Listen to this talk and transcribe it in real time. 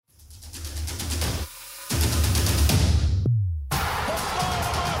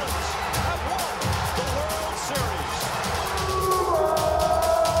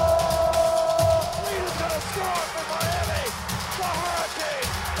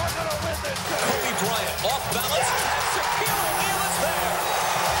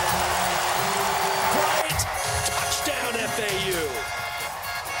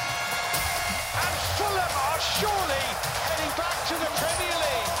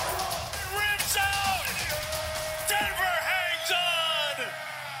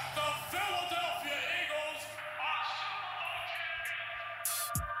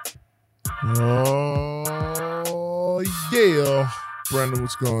Brandon,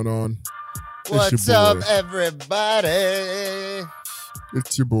 what's going on? What's up, everybody?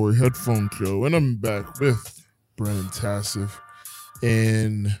 It's your boy Headphone Joe, and I'm back with Brennan Tassif.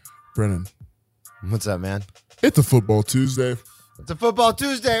 And Brennan, What's up, man? it's a football Tuesday. It's a football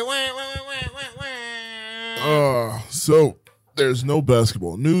Tuesday. So there's no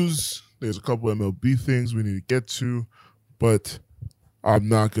basketball news. There's a couple MLB things we need to get to, but I'm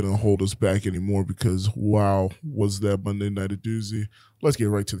not going to hold us back anymore because, wow, was that Monday night a doozy. Let's get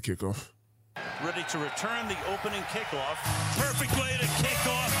right to the kickoff. Ready to return the opening kickoff. Perfect way to kick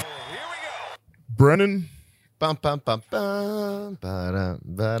off. Here we go. Brennan. Bum, bum, bum, bum, ba-da,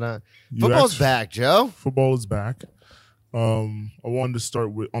 ba-da. Football's back, Joe. Football is back. I wanted to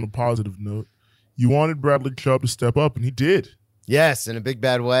start with on a positive note. You wanted Bradley Chubb to step up, and he did. Yes, in a big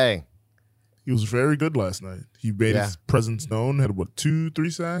bad way. He was very good last night. He made his presence known. Had what, 3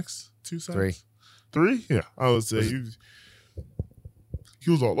 sacks? 2 sacks? 3? Yeah, I would say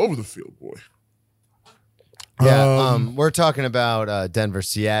he was all over the field, boy. Yeah, we're talking about Denver,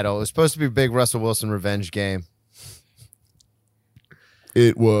 Seattle. It was supposed to be a big Russell Wilson revenge game.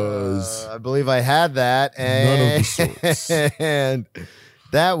 It was. I believe I had that, None of the sorts. And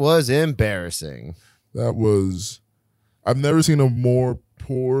that was embarrassing. That was. I've never seen a more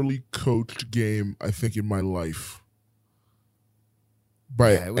poorly coached game, I think, in my life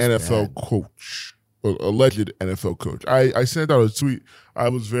by an NFL coach, alleged NFL coach. I sent out a tweet.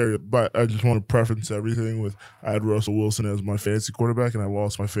 But I just want to preference everything with I had Russell Wilson as my fantasy quarterback, and I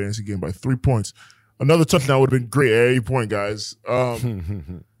lost my fantasy game by 3 points. Another touchdown would have been great at any point, guys.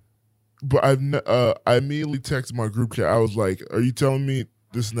 But I immediately texted my group chat. I was like, "Are you telling me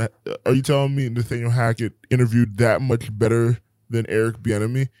this? Are you telling me Nathaniel Hackett interviewed that much better than Eric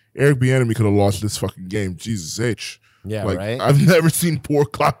Bieniemy? Eric Bieniemy could have lost this fucking game. Jesus H. Yeah, right. I've never seen poor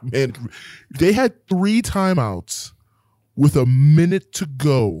clock management. They had 3 timeouts with a minute to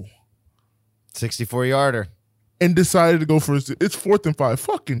go, 64-yarder, and decided to go for it. It's 4th and 5.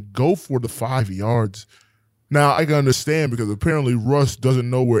 Fucking go for the 5 yards. Now I can understand because apparently Russ doesn't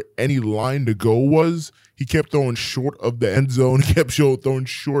know where any line to go was. He kept throwing short of the end zone. He kept throwing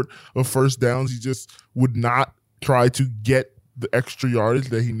short of first downs. He just would not try to get the extra yardage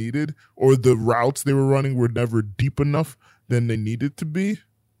that he needed, or the routes they were running were never deep enough than they needed to be.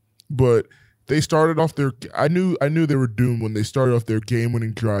 But they started off I knew they were doomed when they started off their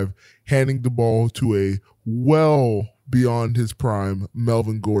game-winning drive, handing the ball to a well beyond his prime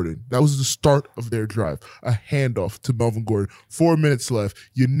Melvin Gordon. That was the start of their drive, a handoff to Melvin Gordon. 4 minutes left.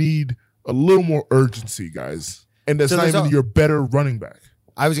 You need a little more urgency, guys. And that's not even your better running back.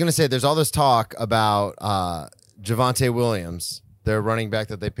 I was going to say, there's all this talk about Javonte Williams, their running back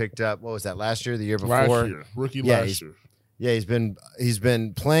that they picked up. What was that, last year, the year before? Last year. Rookie last year. Yeah, he's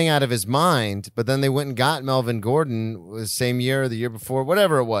been playing out of his mind, but then they went and got Melvin Gordon the same year or the year before,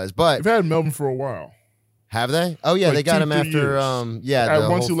 whatever it was. But they've had Melvin for a while. Have they? Oh yeah, they got him after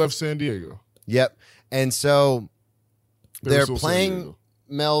once he left San Diego. Yep. And so they're playing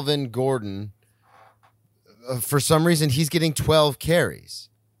Melvin Gordon. For some reason, he's getting 12 carries.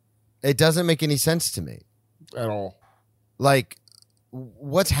 It doesn't make any sense to me at all. Like,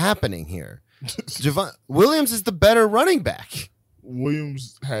 what's happening here? Williams is the better running back.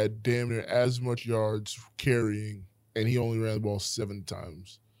 Williams had damn near as much yards carrying, and he only ran the ball 7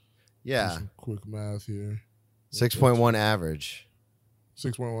 times. Yeah. Some quick math here. 6.1 average.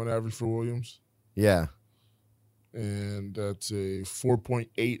 6.1 average for Williams. Yeah. And that's a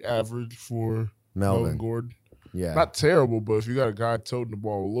 4.8 average for Melvin Gordon. Yeah. Not terrible, but if you got a guy toting the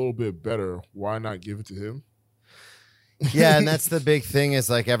ball a little bit better, why not give it to him? Yeah, and that's the big thing is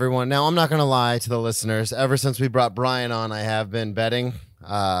like everyone. Now, I'm not going to lie to the listeners. Ever since we brought Brian on, I have been betting.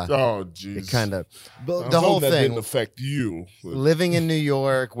 Oh, jeez. It kind of. The whole thing. That didn't affect you. Living in New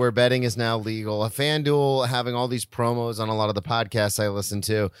York, where betting is now legal, a FanDuel having all these promos on a lot of the podcasts I listen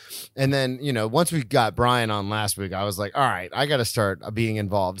to. And then, once we got Brian on last week, I was like, all right, I got to start being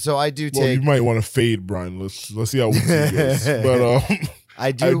involved. So I do take. Well, you might want to fade Brian. Let's see how week goes. But,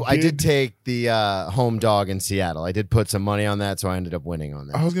 I did take the home dog in Seattle. I did put some money on that, so I ended up winning on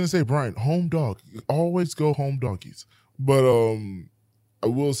that. I was gonna say, Brian, home dog. Always go home doggies. But I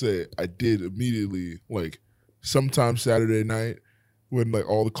will say I did immediately, like sometime Saturday night when like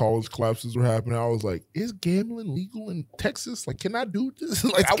all the college collapses were happening, I was like, is gambling legal in Texas? Like, can I do this?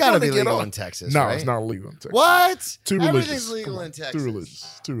 Like, it's gotta be legal in Texas. No, right? It's not legal in Texas. What? Too religious. Everything's legal in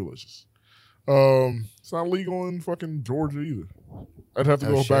Texas. Too religious. It's not legal in fucking Georgia either. I'd have to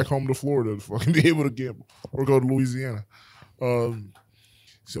go back home to Florida to fucking be able to gamble, or go to Louisiana.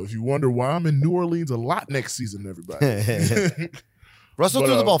 So if you wonder why I'm in New Orleans a lot next season, everybody. Russell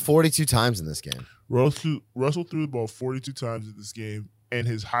threw the ball 42 times in this game. Russell threw the ball 42 times in this game, and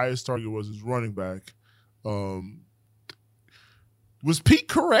his highest target was his running back. Was Pete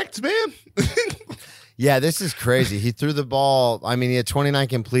correct, man? Yeah, this is crazy. He threw the ball. I mean, he had 29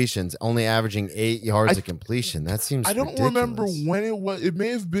 completions, only averaging 8 yards of completion. That seems I don't ridiculous. remember when it was. It may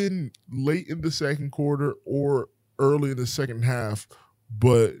have been late in the second quarter or early in the second half,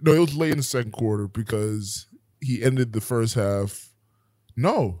 but no, it was late in the second quarter because he ended the first half.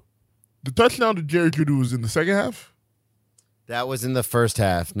 No, the touchdown to Jerry Jeudy was in the second half? That was in the first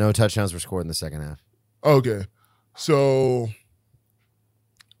half. No touchdowns were scored in the second half. Okay. So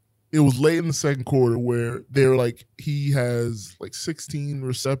it was late in the second quarter where they're like, he has like 16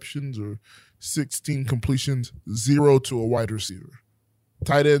 receptions or 16 completions, 0 to a wide receiver.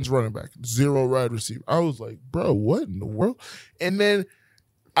 Tight ends, running back, 0 wide receiver. I was like, bro, what in the world? And then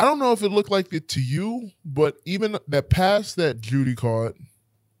I don't know if it looked like it to you, but even that pass that Jeudy caught,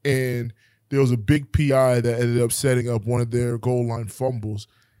 and there was a big PI that ended up setting up one of their goal line fumbles.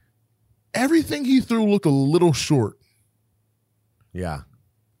 Everything he threw looked a little short. Yeah.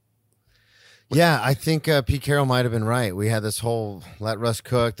 Yeah, I think Pete Carroll might have been right. We had this whole let Russ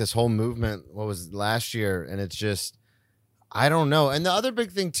cook, this whole movement, what was it, last year, and it's just, I don't know. And the other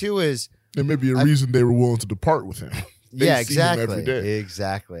big thing, too, is... There may be a reason they were willing to depart with him. Yeah, exactly.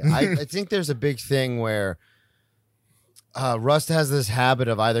 Exactly. I think there's a big thing where Russ has this habit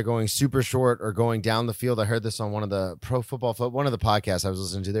of either going super short or going down the field. I heard this on one of the one of the podcasts I was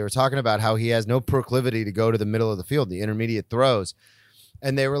listening to. They were talking about how he has no proclivity to go to the middle of the field, the intermediate throws.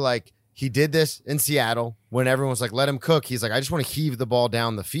 And they were like, he did this in Seattle when everyone was like, let him cook. He's like, I just want to heave the ball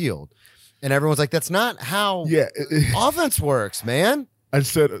down the field. And everyone's like, that's not how offense works, man. I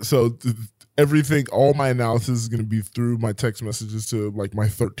said, so everything, all my analysis is going to be through my text messages to like my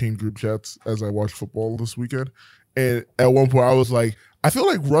 13 group chats as I watch football this weekend. And at one point I was like, I feel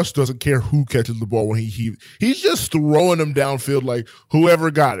like Russ doesn't care who catches the ball when he's just throwing them downfield like whoever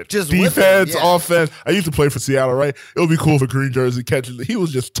got it. Just defense, offense. I used to play for Seattle, right? It would be cool for green jersey catches it. He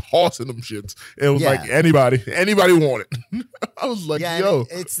was just tossing them shits. It was like anybody want it. I was like, yo.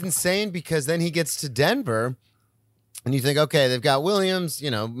 It's insane because then he gets to Denver and you think, okay, they've got Williams,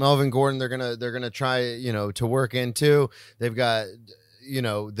 Melvin Gordon, they're gonna try, to work in too. They've got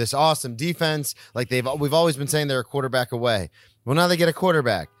this awesome defense. Like we've always been saying they're a quarterback away. Well, now they get a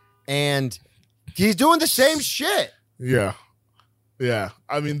quarterback, and he's doing the same shit. Yeah. Yeah.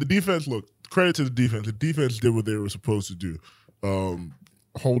 I mean, the defense, look, credit to the defense. The defense did what they were supposed to do.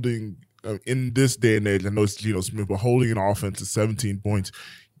 Holding, in this day and age, I know it's Geno Smith, but holding an offense to 17 points,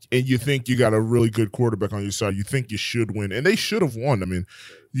 and you think you got a really good quarterback on your side, you think you should win, and they should have won. I mean,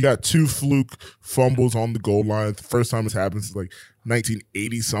 you got 2 fluke fumbles on the goal line. The first time it's happened since like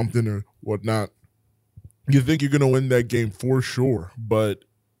 1980-something or whatnot. You think you're going to win that game for sure, but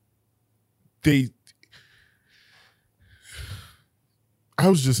I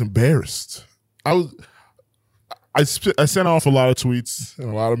was just embarrassed. I sent off a lot of tweets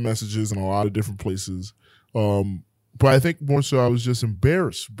and a lot of messages in a lot of different places, but I think more so I was just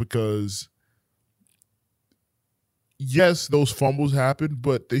embarrassed because yes, those fumbles happened,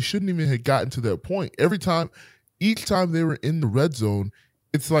 but they shouldn't even have gotten to that point. Each time they were in the red zone,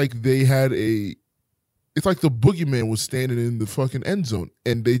 it's like it's like the boogeyman was standing in the fucking end zone,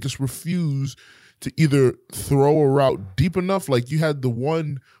 and they just refuse to either throw a route deep enough. Like you had the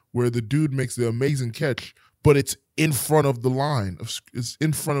one where the dude makes the amazing catch, but it's in front of the line. It's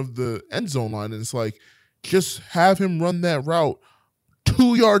in front of the end zone line, and it's like, just have him run that route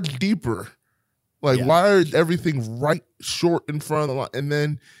 2 yards deeper. Like, why is everything right short in front of the line? And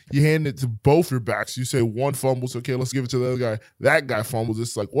then you hand it to both your backs. You say one fumbles, okay, let's give it to the other guy. That guy fumbles.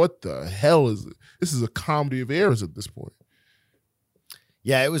 It's like, what the hell is it? This is a comedy of errors at this point.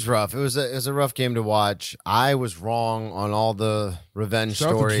 Yeah, it was rough. It was a rough game to watch. I was wrong on all the revenge Shout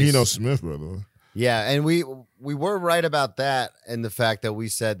stories. out to Geno Smith, by the way. Yeah, and we were right about that, and the fact that we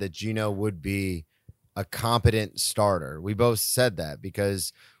said that Geno would be a competent starter. We both said that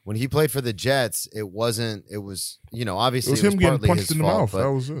because when he played for the Jets, obviously it was him getting punched his in the fault, mouth.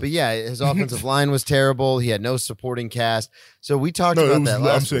 That was it. But yeah, his offensive line was terrible. He had no supporting cast. So we talked about that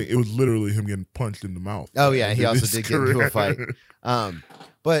last I'm saying it was literally him getting punched in the mouth. Oh yeah, he also did get into a fight.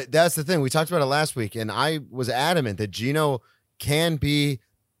 But that's the thing. We talked about it last week, and I was adamant that Geno can be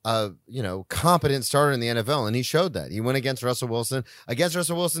a competent starter in the NFL, and he showed that. He went against Russell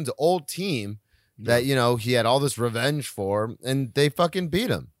Wilson's old team that he had all this revenge for, and they fucking beat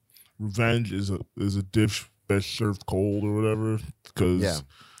him. Revenge is a dish best served cold or whatever. Because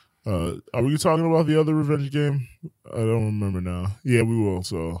are we talking about the other revenge game? I don't remember now. Yeah, we will.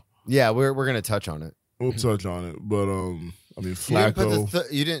 So yeah, we're gonna touch on it. We'll touch on it, but I mean, You didn't put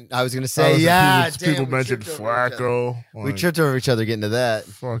Flacco. you didn't. I was gonna say, People we mentioned tripped over each other. Flacco. We tripped over each other getting to that.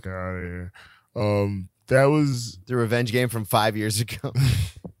 Fuck out of here. That was The revenge game from 5 years ago.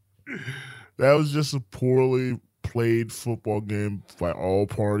 just a poorly played football game by all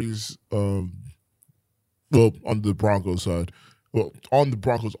parties. Well, on the Broncos side. Well, on the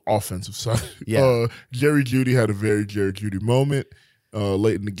Broncos offensive side. Yeah. Jerry Jeudy had a very Jerry Jeudy moment.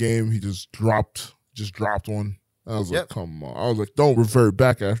 Late in the game, he just dropped one. I was like, come on. I was like, don't revert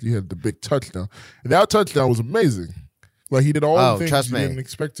back after you had the big touchdown. And that touchdown was amazing. Like, he did all the things you didn't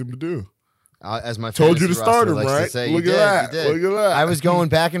expect him to do. As my told you to fantasy start roster him, likes to right? say, Look you at did, that. you did. Look at that. I was going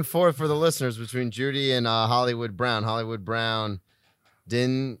back and forth for the listeners between Judy and Hollywood Brown. Hollywood Brown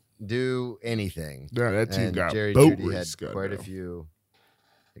didn't do anything. Yeah, that team And got Jerry boat Jeudy had race, quite a few.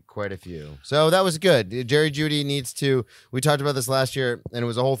 Quite a few. So that was good. Jerry Jeudy needs to. We talked about this last year, and it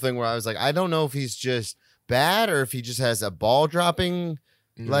was a whole thing where I was like, I don't know if he's just bad or if he just has a ball dropping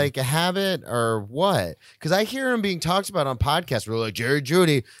like a habit or what. Because I hear him being talked about on podcasts. We're like, Jerry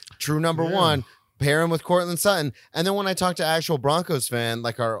Jeudy, true number one. Pair him with Cortland Sutton. And then when I talk to actual Broncos fan,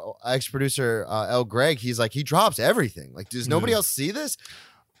 like our ex-producer L. Greg, he's like, he drops everything. Like, does nobody else see this?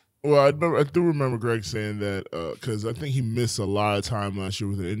 Well, I do remember Greg saying that because I think he missed a lot of time last year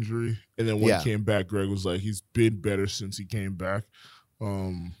with an injury, and then when he came back, Greg was like, he's been better since he came back.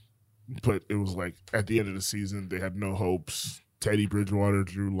 But it was like at the end of the season, they had no hopes. Teddy Bridgewater,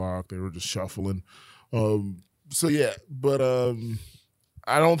 Drew Lock, they were just shuffling. So yeah, but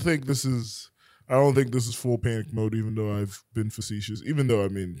I don't think this is full panic mode. Even though I've been facetious, even though I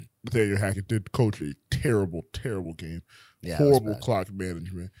mean Nathaniel Hackett did coach a terrible game. Yeah, horrible clock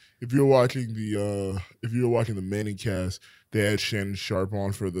management. If you're watching the Manning cast, they had Shannon Sharp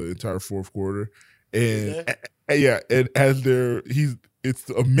on for the entire fourth quarter, and and as it's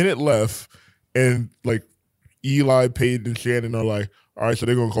a minute left, and like Eli, Peyton, and Shannon are like, all right, so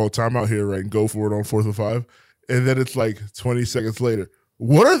they're gonna call timeout here, right, and go for it on 4th and 5, and then it's like 20 seconds later.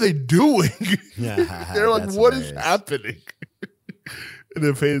 What are they doing? They're like, what is happening? And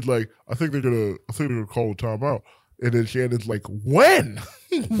then Peyton's like, I think they're gonna call a timeout. And then Shannon's like, when?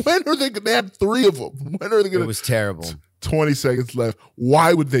 When are they going to have 3 of them? When are they going to? It was terrible. 20 seconds left.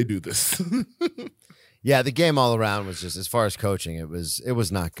 Why would they do this? Yeah, the game all around was just, as far as coaching, it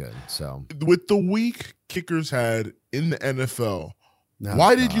was not good. So with the weak kickers had in the NFL,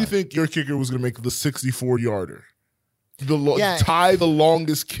 why did you think your kicker was going to make the 64-yarder? Tie the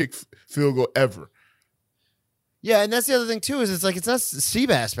longest kick field goal ever. Yeah, and that's the other thing too. Is it's like it's not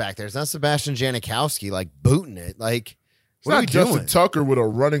Seabass back there. It's not Sebastian Janikowski like booting it. Like, what are we Justin doing? Tucker with a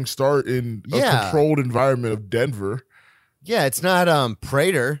running start in a controlled environment of Denver. Yeah, it's not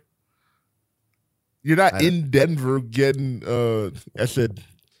Prater. You're not in Denver getting. I said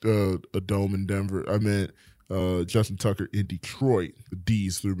a dome in Denver. I meant Justin Tucker in Detroit. The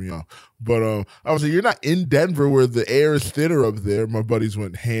D's threw me off. But I was like, you're not in Denver where the air is thinner up there. My buddies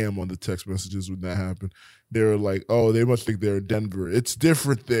went ham on the text messages when that happened. They were like, oh, they must think they're in Denver. It's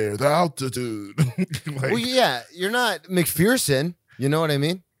different there. The altitude. Well, yeah, you're not McPherson. You know what I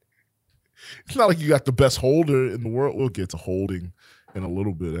mean? It's not like you got the best holder in the world. We'll get to holding in a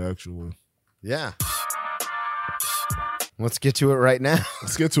little bit, actually. Yeah. Let's get to it right now.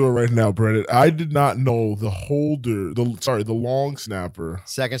 Let's get to it right now, Brennan. I did not know the long snapper.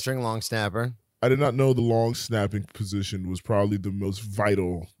 Second string long snapper. I did not know the long snapping position was probably the most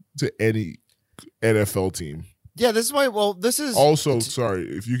vital to any NFL team. Yeah, this is why. Well, this is also sorry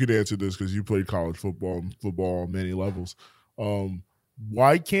if you could answer this because you played college football on many levels.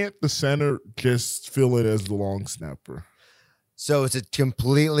 Why can't the center just fill in as the long snapper? So it's a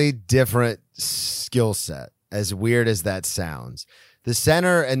completely different skill set. As weird as that sounds, the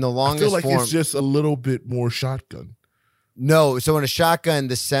center and the longest I feel like form, it's just a little bit more shotgun. No, so in a shotgun,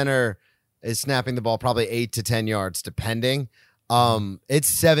 the center is snapping the ball probably 8 to 10 yards, depending. It's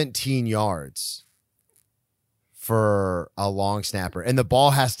 17 yards for a long snapper, and the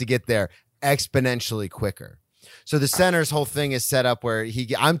ball has to get there exponentially quicker. So the center's whole thing is set up where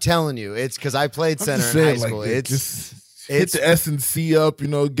I'm telling you, it's because I played center in high school. Hit the S and C up,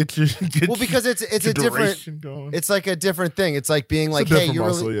 get because it's a different going. It's like a different thing. It's like being like, hey,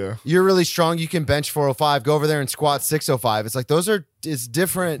 you're really strong. You can bench 405. Go over there and squat 605. It's like it's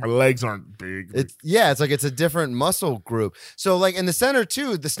different. My legs aren't big. It's like it's a different muscle group. So like in the center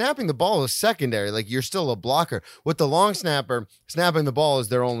too, the snapping the ball is secondary. Like you're still a blocker. With the long snapper, snapping the ball is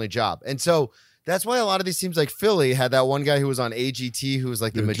their only job. And so that's why a lot of these teams like Philly had that one guy who was on AGT who was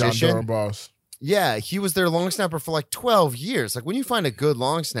like the magician. John Durham Boss. Yeah, he was their long snapper for like 12 years. Like when you find a good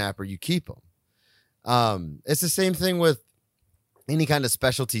long snapper, you keep him. It's the same thing with any kind of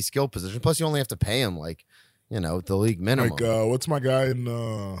specialty skill position. Plus, you only have to pay him like the league minimum. Like, what's my guy in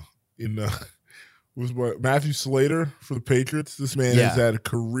was what Matthew Slater for the Patriots? This man has had a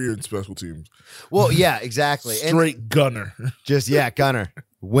career in special teams. Well, yeah, exactly. Straight gunner. Gunner.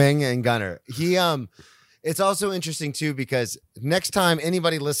 Wing and gunner. It's also interesting too, because next time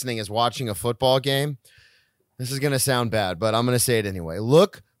anybody listening is watching a football game, this is going to sound bad, but I'm going to say it anyway.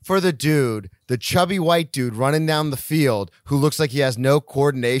 Look for the chubby white dude running down the field who looks like he has no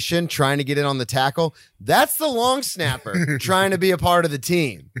coordination, trying to get in on the tackle. That's the long snapper trying to be a part of the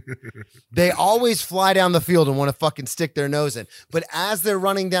team. They always fly down the field and want to fucking stick their nose in. But as they're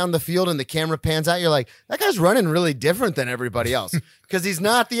running down the field and the camera pans out, you're like, that guy's running really different than everybody else, because he's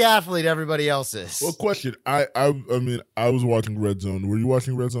not the athlete everybody else is. Well, question. I mean, I was watching Red Zone. Were you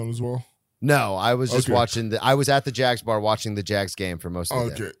watching Red Zone as well? No, I was just watching I was at the Jags bar watching the Jags game for most of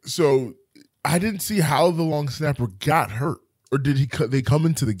the day. Okay, so I didn't see how the long snapper got hurt, or did they come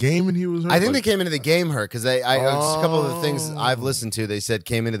into the game and he was hurt? I think they came into the game hurt, because a couple of the things I've listened to, they said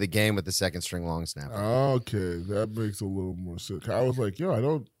came into the game with the second string long snapper. Okay, that makes a little more sense. I was like,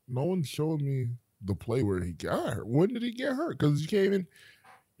 no one showed me the play where he got hurt. When did he get hurt? Because you came in.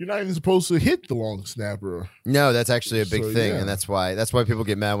 You're not even supposed to hit the long snapper. No, that's actually a big thing, and that's why people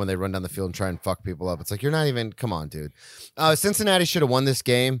get mad when they run down the field and try and fuck people up. It's like, you're not even. Come on, dude. Cincinnati should have won this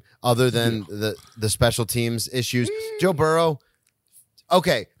game, other than the special teams issues. Joe Burrow.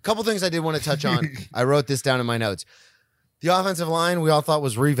 Okay, a couple things I did want to touch on. I wrote this down in my notes. The offensive line we all thought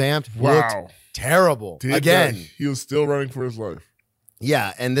was revamped. Wow, looked terrible again. He was still running for his life.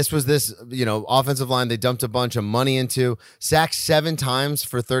 Yeah, and this offensive line they dumped a bunch of money into. Sacked 7 times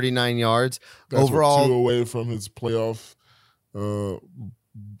for 39 yards. That's overall 2 away from his playoff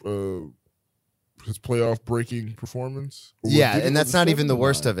breaking performance. Yeah, and that's not even the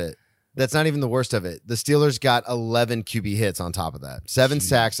worst of it. That's not even the worst of it. The Steelers got 11 QB hits on top of that. 7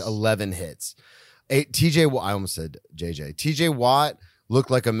 sacks, 11 hits. I almost said JJ. TJ Watt looked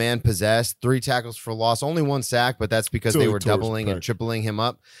like a man possessed. 3 tackles for loss, only 1 sack, but that's because they were doubling and tripling him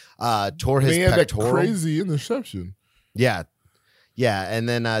up. Tore his pectoral. That crazy interception. Yeah, and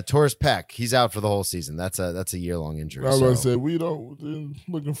then tore his pec. He's out for the whole season. That's a year-long injury. I was going to say they're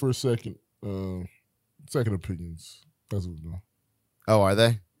looking for second opinions. That's what we're doing. Oh, are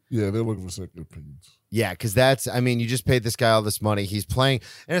they? Yeah, they're looking for second opinions. Yeah, because you just paid this guy all this money. He's playing,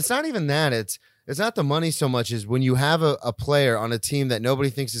 and it's not even that. It's not the money so much as when you have a player on a team that nobody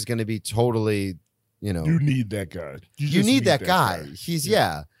thinks is going to be totally, You need that guy. You need that guy.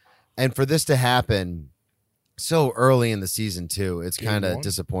 And for this to happen so early in the season too, it's kind of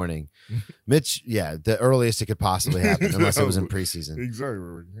disappointing. Mitch, the earliest it could possibly happen, unless it was in preseason.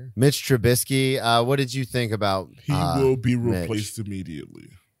 Exactly. Mitch Trubisky, what did you think about? He will be replaced immediately.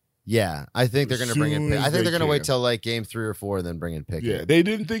 Yeah, I think they're going to bring in. I think they're going to wait till like game 3 or 4 and then bring in Pickett. Yeah, they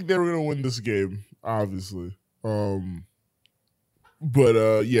didn't think they were going to win this game, obviously. Around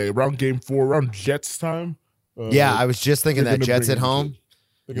game 4, around Jets time. I was just thinking that Jets at home.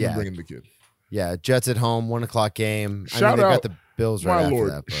 They're going to bring in the kid. Yeah, Jets at home, 1:00 game. They've got the Bills right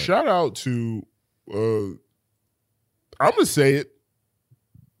after that. But. Shout out to, I'm going to say it,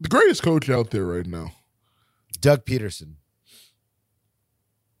 the greatest coach out there right now, Doug Peterson.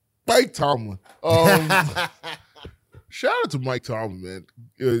 Mike Tomlin. Shout out to Mike Tomlin,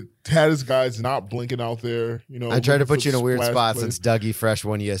 man. Had his guys not blinking out there. I tried to put you in a weird spot since Dougie Fresh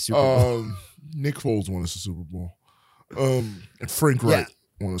won you a Super Bowl. Nick Foles won us a Super Bowl. And Frank Wright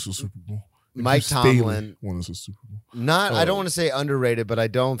won us a Super Bowl. Mike Tomlin won us a Super Bowl. I don't want to say underrated, but I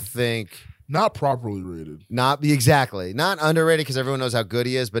don't think not properly rated. Not underrated because everyone knows how good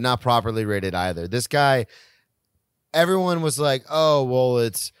he is, but not properly rated either. This guy, everyone was like, "Oh, well,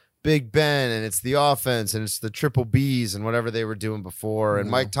 it's Big Ben and it's the offense and it's the triple Bs and whatever they were doing before." And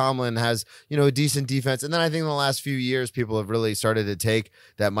Mike Tomlin has, a decent defense. And then I think in the last few years, people have really started to take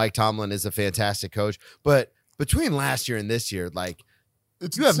that Mike Tomlin is a fantastic coach. But between last year and this year, you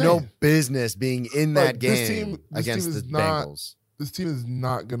have no business being in that game against the Bengals. This team is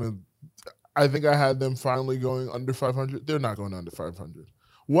not going to – I think I had them finally going under 500. They're not going under 500.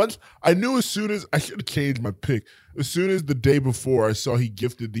 Once I knew as soon as I should have changed my pick. As soon as the day before I saw he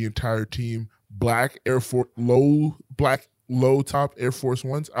gifted the entire team black low top Air Force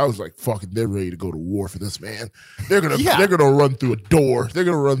Ones, I was like, "Fucking, they're ready to go to war for this, man. They're gonna run through a door. They're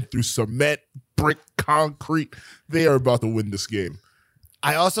gonna run through cement, brick, concrete. They are about to win this game."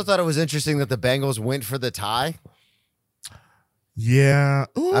 I also thought it was interesting that the Bengals went for the tie. Yeah.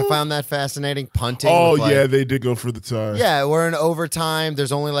 I found that fascinating. Punting. Oh, they did go for the tie. Yeah, we're in overtime.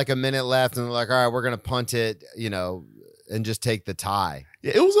 There's only like a minute left, and they're like, all right, we're going to punt it, and just take the tie.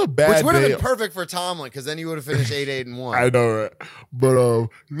 Yeah, it was a bad Which would have day. been perfect for Tomlin because then he would have finished 8-1. I know, right? But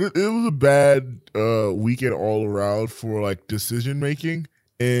it was a bad weekend all around for like decision making,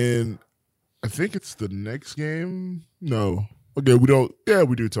 and I think it's the next game. No, okay, we don't. Yeah,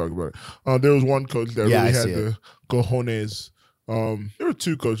 we do talk about it. There was one coach that really had the cojones. There were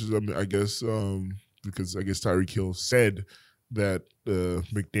two coaches, I guess, because I guess Tyreek Hill said that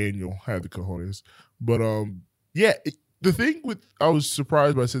McDaniel had the cojones, but yeah. The thing I was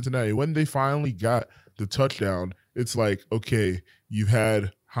surprised by Cincinnati when they finally got the touchdown. It's like, okay, you've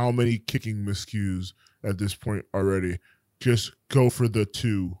had how many kicking miscues at this point already? Just go for the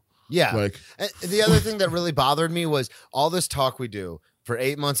 2. Yeah. Like, and the other thing that really bothered me was all this talk we do for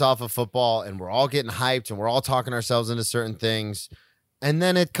 8 months off of football, and we're all getting hyped and we're all talking ourselves into certain things. And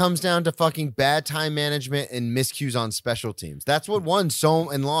then it comes down to fucking bad time management and miscues on special teams. That's what won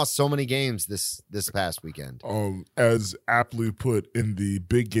and lost so many games this past weekend. As aptly put in the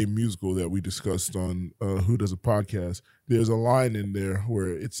Big Game musical that we discussed on Who Does a Podcast, there's a line in there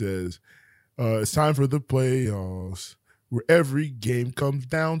where it says, it's time for the playoffs, where every game comes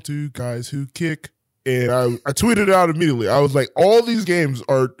down to guys who kick. And I tweeted it out immediately. I was like, all these games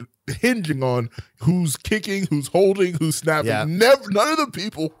are hinging on who's kicking, who's holding, who's snapping. Yep. None of the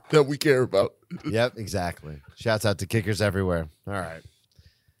people that we care about. Yep, exactly. Shouts out to kickers everywhere. All right.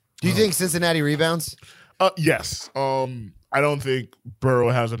 Do you think Cincinnati rebounds? Yes. I don't think Burrow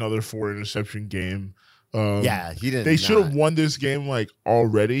has another 4 interception game. Yeah, he didn't. They should have won this game like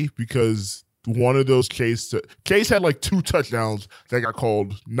already because one of those Case had like 2 touchdowns that got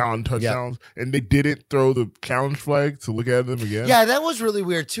called non-touchdowns, and they didn't throw the challenge flag to look at them again. Yeah, that was really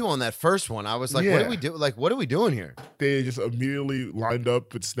weird too on that first one. I was like, what do we do? Like, what are we doing here? They just immediately lined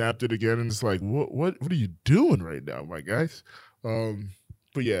up and snapped it again, and it's like, what are you doing right now, my guys?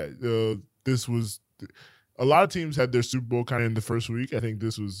 But yeah, this was a lot of teams had their Super Bowl kind of in the first week. I think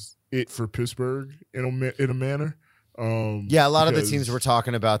this was it for Pittsburgh in a manner. Yeah, a lot of the teams we're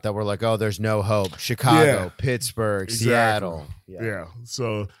talking about that were like, oh, there's no hope. Chicago, Pittsburgh, Seattle. Yeah.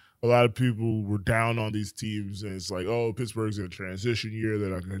 So a lot of people were down on these teams, and it's like, oh, Pittsburgh's in a transition year. They're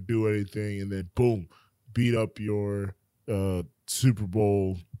not going to do anything. And then, boom, beat up your Super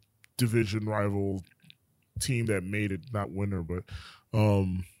Bowl division rival team that made it, not winner, but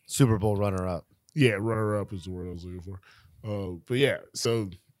Super Bowl runner-up. Yeah, runner-up is the word I was looking for. But, yeah,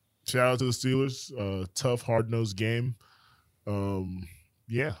 so shout out to the Steelers. Tough, hard-nosed game.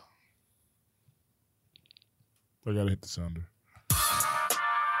 Yeah. I got to hit the sounder.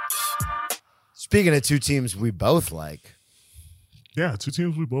 Speaking of 2 teams we both like. Yeah, 2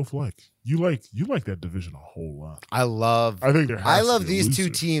 teams we both like. You like that division a whole lot. I love these 2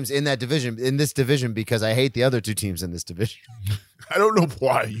 teams in this division because I hate the other 2 teams in this division. I don't know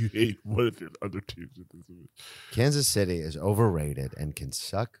why you hate one of the other teams in this division. Kansas City is overrated and can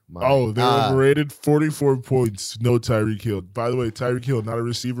suck my they're overrated. 44 points, no Tyreek Hill. By the way, Tyreek Hill, not a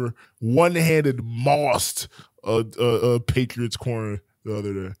receiver, one-handed mossed a Patriots corner the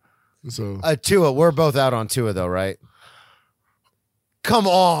other day. So Tua, we're both out on Tua though, right? Come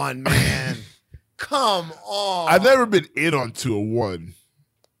on, man. Come on. I've never been in on Tua 1,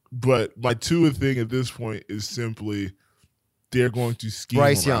 but my Tua thing at this point is simply they're going to scheme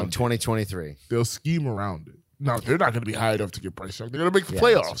Bryce around Young, 2023. They'll scheme around it. No, they're not going to be high enough to get Bryce Young. They're going to make the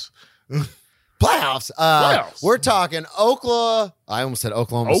playoffs. Playoffs. We're talking Oklahoma. I almost said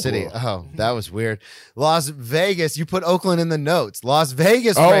Oklahoma City. Oh, that was weird. Las Vegas. You put Oakland in the notes. Las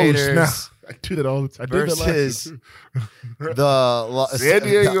Vegas Raiders. Snap. I do that all the time. Versus the San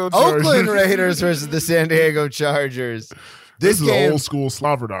Diego Chargers. Oakland Raiders versus the San Diego Chargers. This is an old school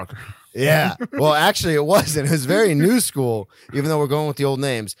slobber knocker. Yeah. Well, actually, it wasn't. It was very new school, even though we're going with the old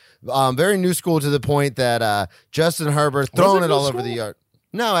names. Very new school to the point that Justin Herbert throwing it all over the yard.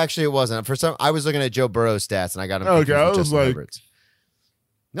 No, actually, it wasn't. I was looking at Joe Burrow's stats, and I got him. Okay, I was like, Herbert's.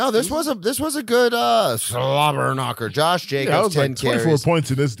 No, this was a good slobber knocker. Josh Jacobs, 10 like 24 carries.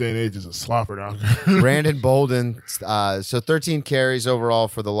 points in this day and age is a slobber knocker. Brandon Bolden, so 13 carries overall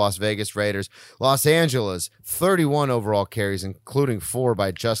for the Las Vegas Raiders. Los Angeles, 31 overall carries, including 4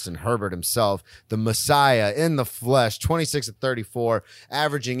 by Justin Herbert himself. The Messiah in the flesh, 26 of 34,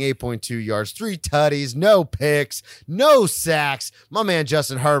 averaging 8.2 yards, 3 tutties, no picks, no sacks. My man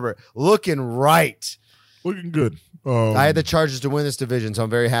Justin Herbert looking right. Looking good. I had the Chargers to win this division, so I'm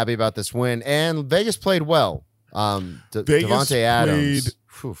very happy about this win. And Vegas played well. Devontae Adams.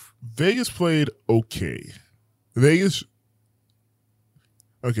 Vegas played okay. Vegas.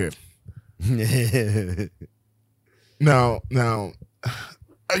 Okay. Now,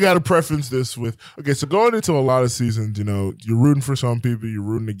 I got to preference this with, okay, so going into a lot of seasons, you know, you're rooting for some people, you're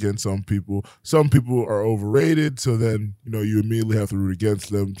rooting against some people. Some people are overrated, so then, you know, you immediately have to root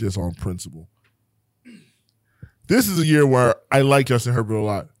against them just on principle. This is a year where I like Justin Herbert a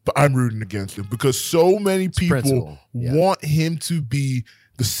lot, but I'm rooting against him because so many people want him to be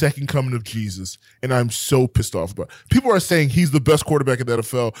the second coming of Jesus, and I'm so pissed off about it. People are saying he's the best quarterback in the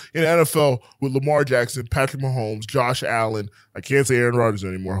NFL. In the NFL with Lamar Jackson, Patrick Mahomes, Josh Allen. I can't say Aaron Rodgers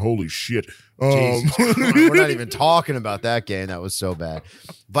anymore. Holy shit. We're not even talking about that game. That was so bad.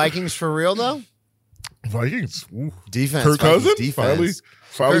 Vikings for real, though? Vikings. Ooh. Defense. Kirk Cousins? Defense.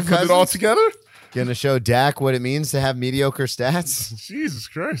 Finally put it all together? Gonna show Dak what it means to have mediocre stats. Jesus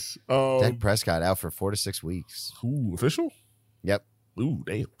Christ. Dak Prescott out for 4 to 6 weeks. Ooh, official? Yep. Ooh,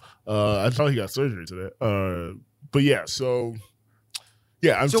 damn. I thought he got surgery today. But yeah, so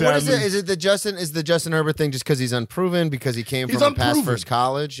yeah, I'm so what is it? Is it the Justin Herbert thing just because he's unproven, because he came from a pass first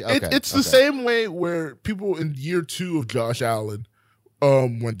college? Okay. It's the same way where people in year 2 of Josh Allen,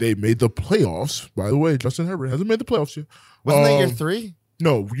 when they made the playoffs, by the way, Justin Herbert hasn't made the playoffs yet. Wasn't that year 3?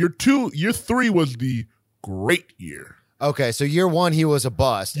 No, year 3 was the great year. Okay, so year 1 he was a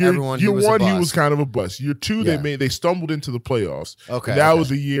bust. Year 1 he was kind of a bust. Year 2 they stumbled into the playoffs. Okay, that was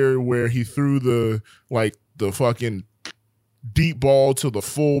a year where he threw the fucking deep ball to the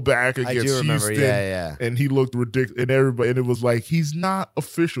fullback against Houston. Yeah. And he looked ridiculous, and it was like, he's not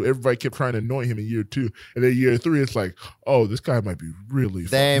official. Everybody kept trying to anoint him in year 2, and then year 3, it's like, oh, this guy might be really.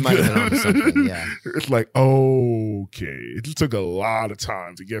 They might have been onto something. Yeah, it's like, okay, it just took a lot of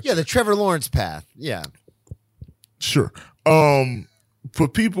time to get. Yeah, the Trevor Lawrence path. Yeah. Sure.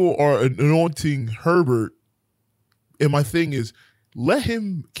 But people are anointing Herbert, and my thing is,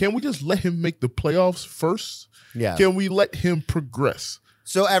 can we just let him make the playoffs first? Yeah. Can we let him progress?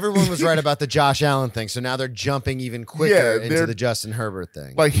 So everyone was right about the Josh Allen thing, so now they're jumping even quicker into the Justin Herbert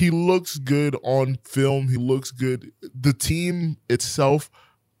thing. Like, he looks good on film. He looks good. The team itself,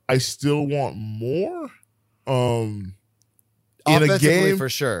 I still want more. Offensively, for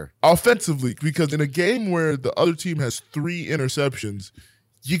sure. Offensively, because in a game where the other team has 3 interceptions,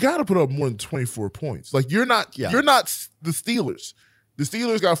 you got to put up more than 24 points. Like, you're not the Steelers. The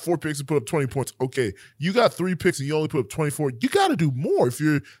Steelers got 4 picks and put up 20 points. Okay, you got 3 picks and you only put up 24. You got to do more if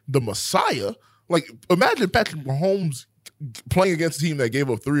you're the Messiah. Like, imagine Patrick Mahomes playing against a team that gave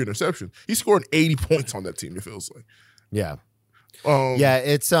up 3 interceptions. He scored 80 points on that team, it feels like. Yeah.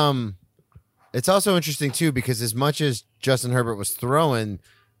 It's also interesting, too, because as much as Justin Herbert was throwing,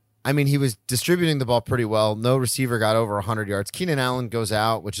 I mean, he was distributing the ball pretty well. No receiver got over 100 yards. Keenan Allen goes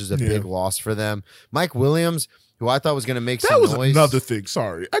out, which is a big loss for them. Mike Williams, who I thought was going to make some noise. That was another thing.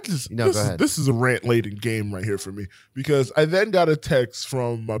 Sorry. This is a rant-laden game right here for me, because I then got a text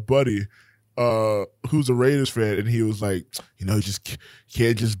from my buddy who's a Raiders fan, and he was like, you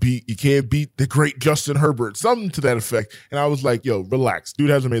can't beat the great Justin Herbert, something to that effect. And I was like, yo, relax,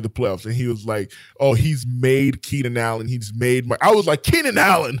 dude hasn't made the playoffs. And he was like, oh, he's made Keenan Allen, I was like, Keenan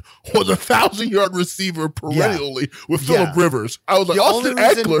Allen was 1,000-yard receiver perennially with Phillip Rivers. I was like, Austin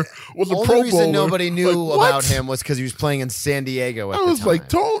Eckler was a Pro Bowler. The reason nobody knew about him was because he was playing in San Diego at the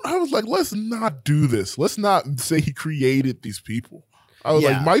time. I was like, let's not do this. Let's not say he created these people. I was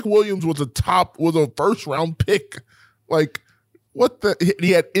like, Mike Williams was a first round pick. Like, he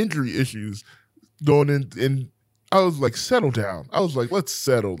had injury issues going in, and I was like, settle down. I was like, let's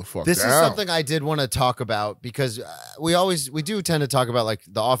settle the fuck down. This is something I did want to talk about, because we do tend to talk about, like,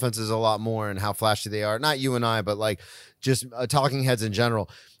 the offenses a lot more and how flashy they are. Not you and I, but like just talking heads in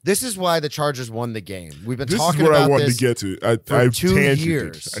general. This is why the Chargers won the game. We've been talking about this. This is what I wanted to get to. I 2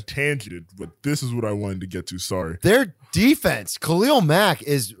 years. I tangented, but this is what I wanted to get to. Sorry. Their defense, Khalil Mack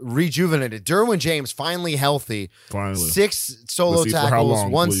is rejuvenated. Derwin James finally healthy. 6 solo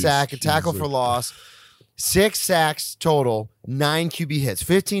tackles, 1 sack, a tackle for loss, 6 sacks total, 9 QB hits.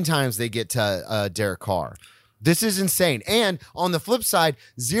 15 times they get to Derek Carr. This is insane. And on the flip side,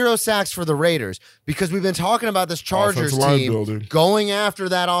 0 sacks for the Raiders, because we've been talking about this Chargers team going after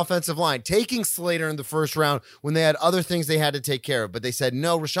that offensive line, taking Slater in the first round when they had other things they had to take care of. But they said,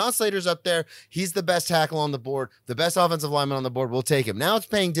 no, Rashawn Slater's up there. He's the best tackle on the board, the best offensive lineman on the board. We'll take him. Now it's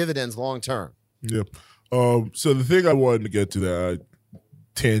paying dividends long term. Yep. So the thing I wanted to get to that I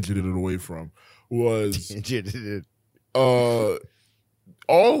tangented away from was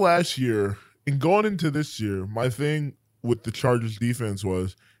all last year, and going into this year, my thing with the Chargers defense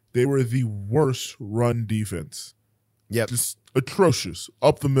was they were the worst run defense. Yep. Just atrocious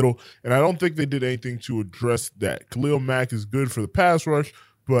up the middle. And I don't think they did anything to address that. Khalil Mack is good for the pass rush,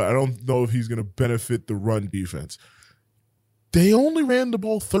 but I don't know if he's going to benefit the run defense. They only ran the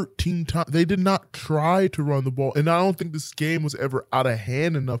ball 13 times. They did not try to run the ball. And I don't think this game was ever out of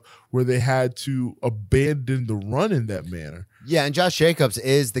hand enough where they had to abandon the run in that manner. Yeah, and Josh Jacobs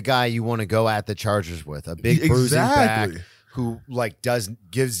is the guy you want to go at the Chargers with. A big bruising back who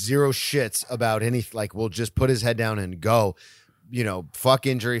gives zero shits about will just put his head down and go. Fuck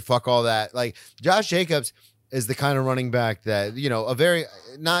injury, fuck all that. Like Josh Jacobs is the kind of running back that, a very,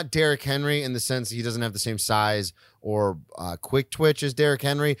 not Derrick Henry in the sense he doesn't have the same size or quick twitch as Derrick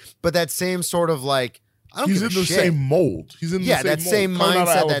Henry, but that same sort of like, I don't He's give in a the shit. same mold. He's in the same mold. Same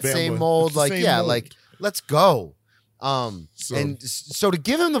mindset, that same mold. Let's go. So to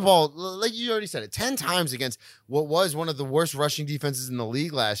give him the ball, like you already said it, 10 times against what was one of the worst rushing defenses in the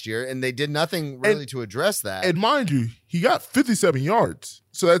league last year, and they did nothing really to address that. And mind you, he got 57 yards.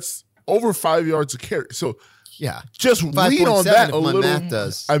 So that's over 5 yards a carry. So yeah, just lean on that a little. Math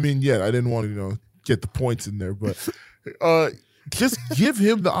does. I mean, yeah, I didn't want to, get the points in there, but just give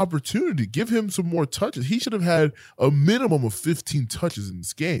him the opportunity. Give him some more touches. He should have had a minimum of 15 touches in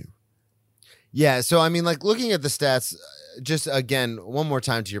this game. Yeah, so I mean, like looking at the stats, just again, one more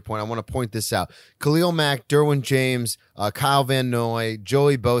time to your point, I want to point this out. Khalil Mack, Derwin James, Kyle Van Noy,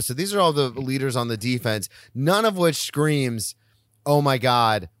 Joey Bosa, these are all the leaders on the defense, none of which screams, oh my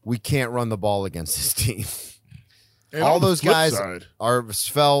God, we can't run the ball against this team. And all those guys side, are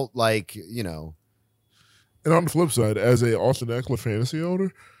felt like, And on the flip side, as a Austin Eckler fantasy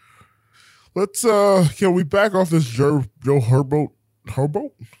owner, let's can we back off this Joe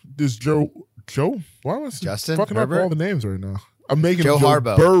Herbo? This Joe? Why was Justin fucking Herbert? up all the names right now? I'm making Joe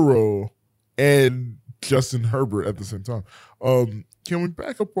Harbaugh. Burrow and Justin Herbert at the same time. Can we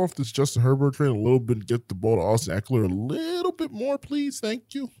back up off this Justin Herbert train a little bit and get the ball to Austin Eckler a little bit more, please?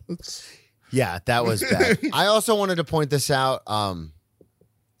 Thank you. Yeah, that was bad. I also wanted to point this out.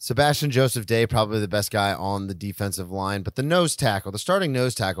 Sebastian Joseph Day, probably the best guy on the defensive line, but the starting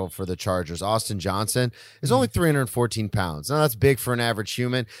nose tackle for the Chargers, Austin Johnson, is only 314 pounds. Now, that's big for an average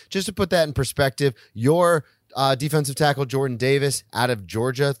human. Just to put that in perspective, your defensive tackle, Jordan Davis, out of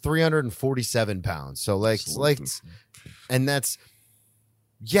Georgia, 347 pounds. So, and that's,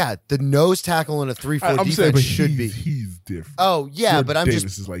 yeah, the nose tackle in a 3-4 defense should be. He's different. Oh, yeah, Jordan but I'm Davis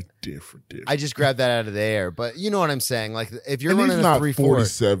just. is like different. I just grabbed that out of the air, but you know what I'm saying. Like if you're And running he's a not 3-4,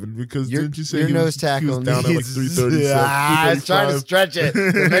 47 because didn't you say your he nose was tackle down at like needs- 337? I was trying to stretch it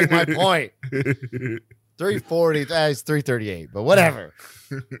to make my point. 340. 340, it's 338, but whatever.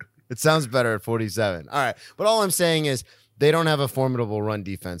 It sounds better at 47. All right, but all I'm saying is they don't have a formidable run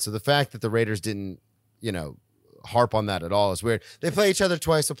defense. So the fact that the Raiders didn't, harp on that at all is weird. They play each other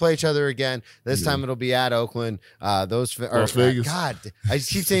twice. They'll play each other again. This time it'll be at Oakland. Las Vegas. God, I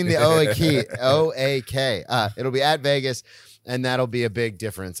just keep saying the O-A-K. It'll be at Vegas, and that'll be a big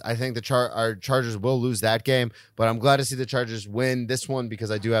difference. I think our Chargers will lose that game, but I'm glad to see the Chargers win this one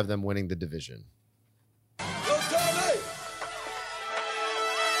because I do have them winning the division.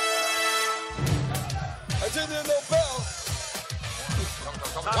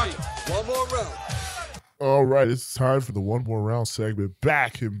 One more round. All right, it's time for the one more round segment.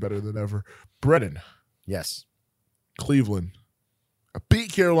 Back and better than ever. Brennan, Yes. Cleveland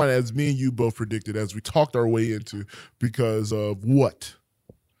beat Carolina as me and you both predicted, as we talked our way into, because of what?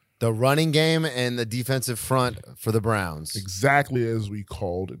 The running game and the defensive front for the Browns. Exactly as we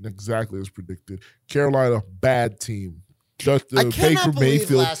called and exactly as predicted. Carolina, bad team. Just I cannot believe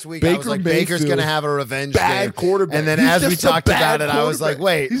last week I was like, Baker's going to have a revenge bad game. quarterback. And then He's as we just a talked bad about it, I was like,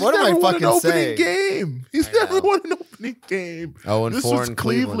 wait, He's what am never I won fucking an opening saying? game. He's I never know. won an opening game. 0-4 This was in Cleveland.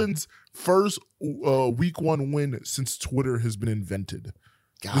 Cleveland's first week one win since Twitter has been invented.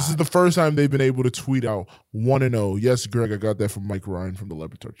 God. This is the first time they've been able to tweet out 1-0. Yes, Greg, I got that from Mike Ryan from the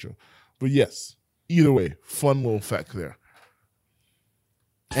Lebertard Show. But yes, either way, fun little fact there.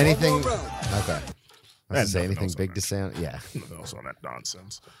 Anything? One more round. Okay. I And was say nothing anything else big on to that. say on Yeah. Nothing else on that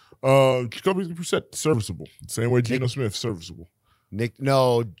nonsense. Jacoby Brissett, serviceable. Same way Geno Smith, serviceable.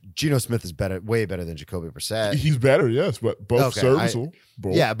 Geno Smith is way better than Jacoby Brissett. He's better, yes, but both Okay, serviceable.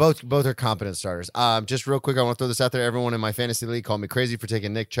 Both. Yeah, both are competent starters. Just real quick, I want to throw this out there. Everyone in my fantasy league called me crazy for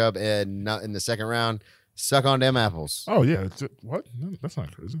taking Nick Chubb and not in the second round. Suck on them apples. Oh yeah. What? No, that's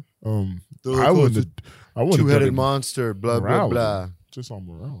not crazy. I call wouldn't. I wouldn't. Two-headed monster. Blah blah morality. blah. Just on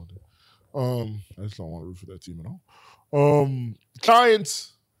morality. I just don't want to root for that team at all.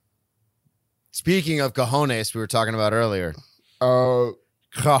 Giants. Speaking of cojones, we were talking about earlier.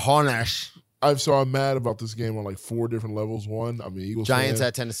 Cojones. I'm mad about this game on like 4 different levels. One, I'm an Eagles Giants fan.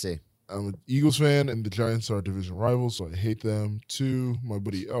 at Tennessee. I'm an Eagles fan, and the Giants are division rivals, so I hate them. 2, my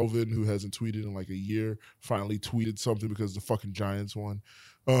buddy Elvin, who hasn't tweeted in like a year, finally tweeted something because the fucking Giants won.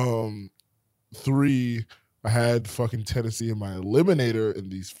 3, I had fucking Tennessee in my eliminator,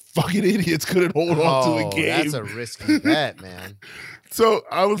 and these fucking idiots couldn't hold on to the game. That's a risky bet, man. So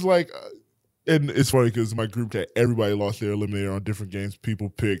I was like, and it's funny because my group chat, everybody lost their eliminator on different games.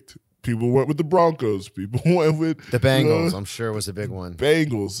 People went with the Broncos. People went with The Bengals, I'm sure, was a big one.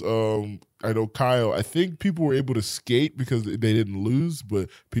 Bengals. I know Kyle. I think people were able to skate because they didn't lose, but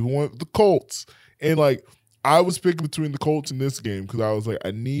people went with the Colts. And like, I was picking between the Colts in this game because I was like, I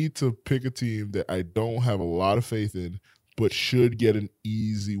need to pick a team that I don't have a lot of faith in, but should get an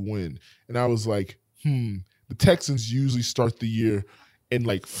easy win. And I was like, the Texans usually start the year and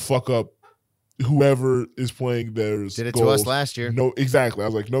like fuck up whoever is playing theirs. Did it goals. to us last year. No, exactly. I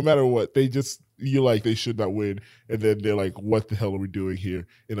was like, no matter what, you're like, they should not win. And then they're like, what the hell are we doing here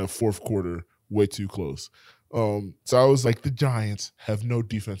in a fourth quarter? Way too close. So I was like, the Giants have no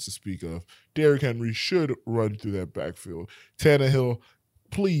defense to speak of. Derrick Henry should run through that backfield. Tannehill,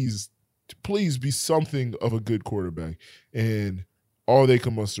 please be something of a good quarterback. And all they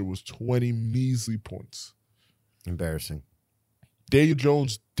could muster was 20 measly points. Embarrassing. Daniel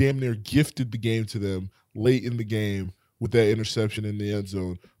Jones damn near gifted the game to them late in the game with that interception in the end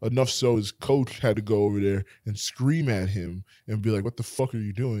zone. Enough so his coach had to go over there and scream at him and be like, what the fuck are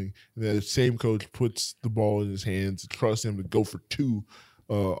you doing? And then the same coach puts the ball in his hands and trusts him to go for two,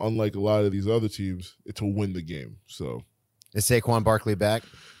 unlike a lot of these other teams, to win the game. So is Saquon Barkley back?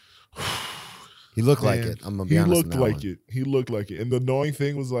 He looked like it. I'm going to be honest. He looked like it. And the annoying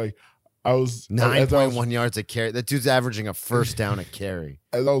thing was like, I was 9.1 yards a carry. That dude's averaging a first down a carry.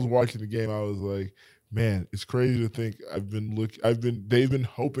 As I was watching the game, I was like, man, it's crazy to think they've been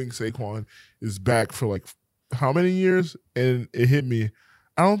hoping Saquon is back for like how many years? And it hit me.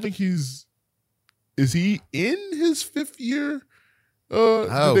 I don't think is he in his fifth year?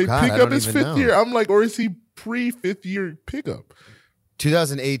 Did they pick up his fifth year? I'm like, or is he pre-fifth year pickup?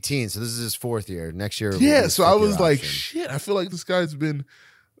 2018, so this is his fourth year. Next year. Yeah, so I was like, shit, I feel like this guy's been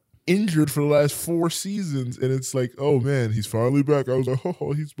injured for the last 4 seasons, and it's like, oh man, he's finally back. I was like,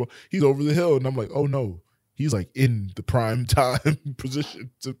 oh, he's over the hill, and I'm like, oh no, he's like in the prime time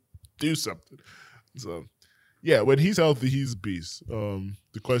position to do something. So yeah, when he's healthy, he's a beast.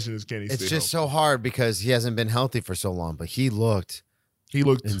 The question is, can he? It's just so hard because he hasn't been healthy for so long, but he looked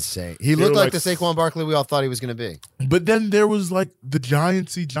insane. He looked like the Saquon Barkley we all thought he was going to be. But then there was like the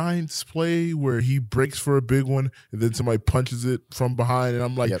Giants play where he breaks for a big one and then somebody punches it from behind. And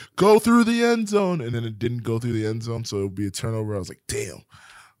I'm like, go through the end zone. And then it didn't go through the end zone. So it would be a turnover. I was like, damn.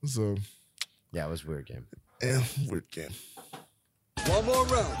 So yeah, it was a weird game. Weird game. One more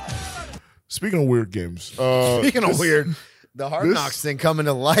round. Speaking of weird games. Speaking of weird, the Hard Knocks thing coming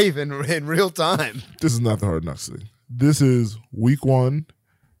to life in real time. This is not the Hard Knocks thing. This is week 1,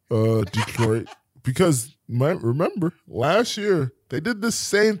 Detroit. Because remember, last year, they did the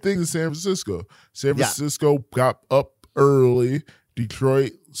same thing in San Francisco. San Francisco got up early.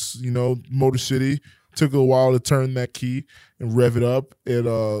 Detroit, Motor City, took a while to turn that key and rev it up. And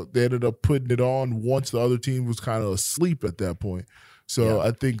they ended up putting it on once the other team was kind of asleep at that point. So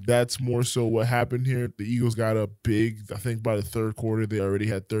I think that's more so what happened here. The Eagles got up big. I think by the third quarter, they already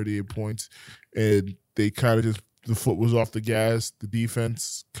had 38 points. And they kind of just, the foot was off the gas. The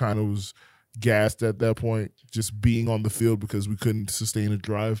defense kind of was gassed at that point, just being on the field because we couldn't sustain a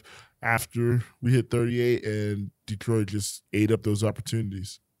drive after we hit 38, and Detroit just ate up those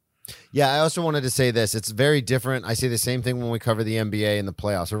opportunities. Yeah, I also wanted to say this. It's very different. I say the same thing when we cover the NBA and the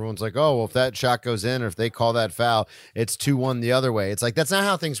playoffs. Everyone's like, oh, well, if that shot goes in or if they call that foul, it's 2-1 the other way. It's like, that's not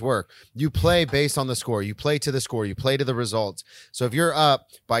how things work. You play based on the score. You play to the score. You play to the results. So if you're up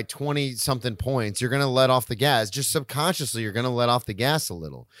by 20-something points, you're going to let off the gas. Just subconsciously, you're going to let off the gas a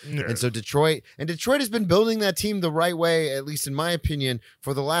little. Yeah. And so Detroit has been building that team the right way, at least in my opinion,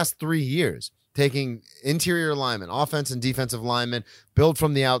 for the last 3 years. Taking interior linemen, offense and defensive linemen, build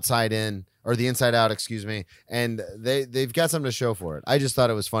from the outside in, or the inside out, excuse me, and they've got something to show for it. I just thought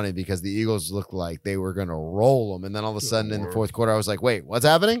it was funny because the Eagles looked like they were going to roll them, and then all of a sudden in the fourth quarter, I was like, wait, what's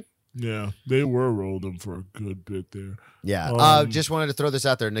happening? Yeah, they were rolling them for a good bit there. Yeah, just wanted to throw this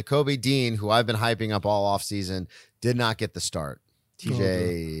out there. Nakobe Dean, who I've been hyping up all offseason, did not get the start.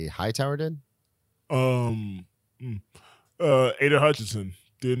 TJ Hightower did? Aiden Hutchinson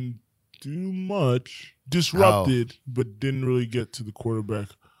didn't do much, disrupted, but didn't really get to the quarterback.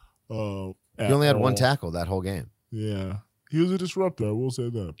 He only had one tackle that whole game. Yeah, he was a disruptor. I will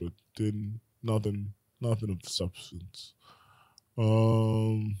say that, but didn't nothing of substance.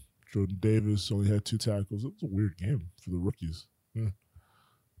 Jordan Davis only had 2 tackles. It was a weird game for the rookies. Yeah.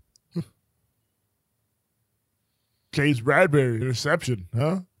 James Bradbury interception,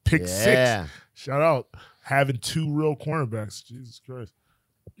 huh? Pick 6. Shout out having 2 real cornerbacks. Jesus Christ.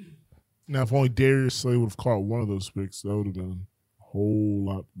 Now, if only Darius Slay would have caught one of those picks, that would have been a whole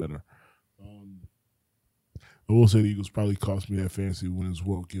lot better. I will say the Eagles probably cost me that fantasy win as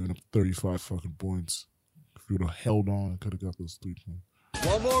well, giving up 35 fucking points. If you would have held on, I could have got those 3 points.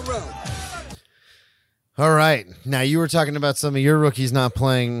 One more round. All right. Now, you were talking about some of your rookies not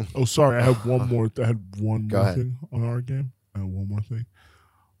playing. Oh, sorry. I had one more. I had one Go more ahead. thing on our game. I had one more thing.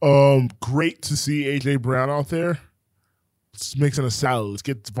 Great to see A.J. Brown out there. Let's mix in a salad. Let's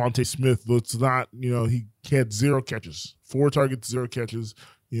get Devontae Smith. Let's not, he had 0 catches. 4 targets, 0 catches.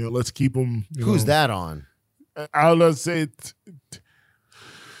 Let's keep him. Who's that on? I'll say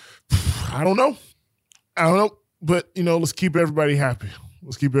I don't know. But, let's keep everybody happy.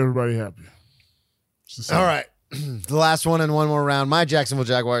 All right. The last one and one more round. My Jacksonville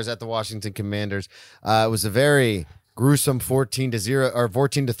Jaguars at the Washington Commanders. It was a very gruesome 14-0 or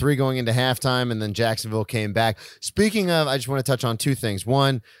 14-3 going into halftime, and then Jacksonville came back. Speaking of, I just want to touch on 2 things.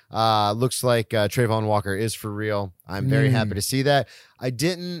 One, looks like Trayvon Walker is for real. I'm very happy to see that.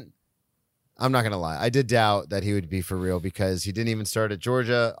 I'm not going to lie. I did doubt that he would be for real because he didn't even start at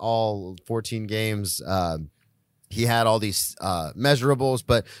Georgia all 14 games. He had all these measurables,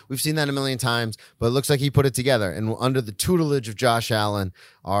 but we've seen that a million times. But it looks like he put it together. And under the tutelage of Josh Allen,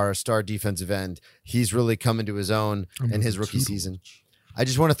 our star defensive end, he's really come into his own in his rookie season. I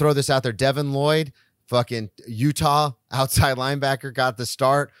just want to throw this out there. Devin Lloyd, fucking Utah outside linebacker, got the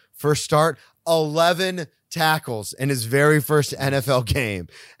start. First start, 11 tackles in his very first NFL game.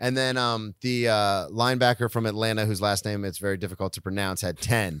 And then the linebacker from Atlanta, whose last name it's very difficult to pronounce, had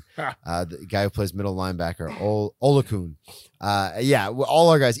 10. The guy who plays middle linebacker, Olakun. All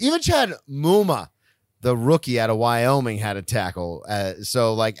our guys. Even Chad Muma, the rookie out of Wyoming, had a tackle.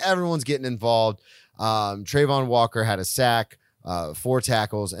 So, everyone's getting involved. Trayvon Walker had a sack, 4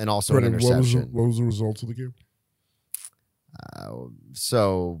 tackles, and also an interception. What was the result of the game?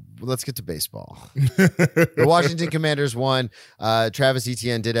 So let's get to baseball. The Washington Commanders won. Travis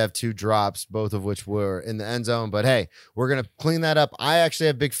Etienne did have 2 drops, both of which were in the end zone. But hey, we're going to clean that up. I actually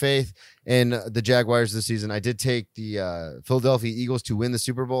have big faith in the Jaguars this season. I did take the Philadelphia Eagles to win the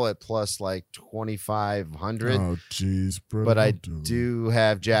Super Bowl at plus 2,500. Oh, jeez, bro. But I do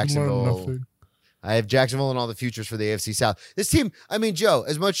have Jacksonville. I have Jacksonville and all the futures for the AFC South. This team, Joe,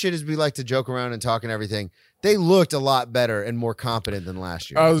 as much shit as we like to joke around and talk and everything, they looked a lot better and more competent than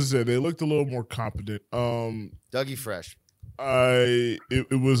last year. I was saying they looked a little more competent. Dougie Fresh. It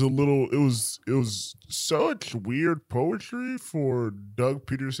was such weird poetry for Doug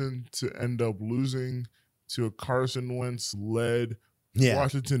Peterson to end up losing to a Carson Wentz led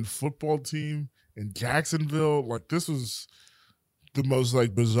Washington football team in Jacksonville. This was the most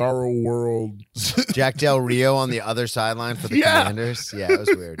bizarro world. Jack Del Rio on the other sideline for the Commanders. Yeah, it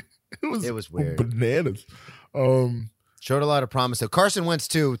was weird. It was weird. Bananas. Showed a lot of promise. So Carson Wentz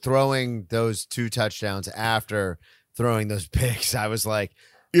too, throwing those 2 touchdowns after throwing those picks. I was like,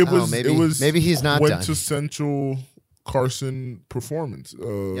 maybe he's not done. Quintessential Carson performance.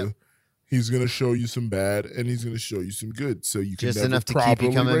 He's going to show you some bad, and he's going to show you some good. So you can just enough to keep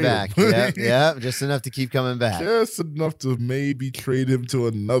you coming back. Yeah, just enough to keep coming back. Just enough to maybe trade him to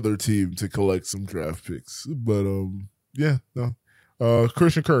another team to collect some draft picks. But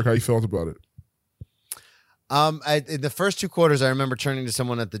Christian Kirk, how you felt about it? In the first 2 quarters, I remember turning to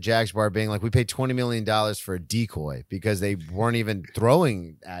someone at the Jags bar being like, we paid $20 million for a decoy because they weren't even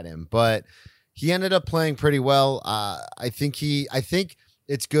throwing at him. But he ended up playing pretty well. I think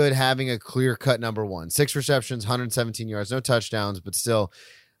it's good having a clear-cut number 1. 6 receptions, 117 yards, no touchdowns, but still,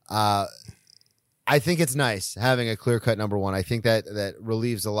 I think it's nice having a clear-cut number 1. I think that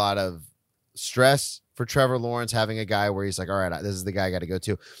relieves a lot of stress for Trevor Lawrence, having a guy where he's like, all right, this is the guy I got to go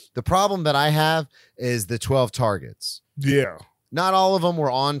to. The problem that I have is the 12 targets. Yeah. Not all of them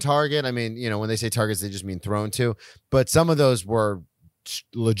were on target. When they say targets, they just mean thrown to, but some of those were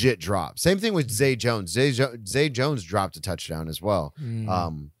legit drops. Same thing with Zay Jones. Zay Jones dropped a touchdown as well.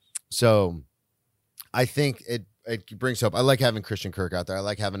 So I think it brings hope. I like having Christian Kirk out there. I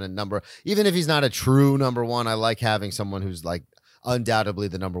like having a number, even if he's not a true number 1, I like having someone who's undoubtedly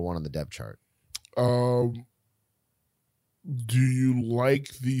the number 1 on the depth chart. Do you like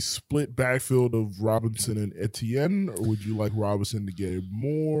the split backfield of Robinson and Etienne, or would you like Robinson to get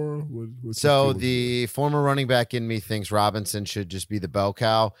more? So the former running back in me thinks Robinson should just be the bell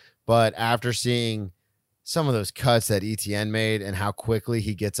cow, but after seeing some of those cuts that Etienne made and how quickly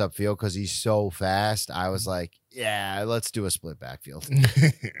he gets upfield because he's so fast, I was like, yeah, let's do a split backfield.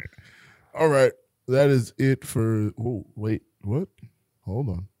 All right. That is it for... Oh, wait. What? Hold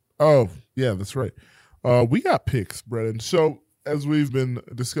on. Oh, yeah, that's right. We got picks, Brennan. So, as we've been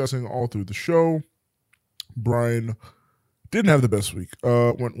discussing all through the show, Brian didn't have the best week.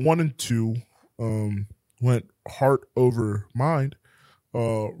 Went 1-2. Went heart over mind.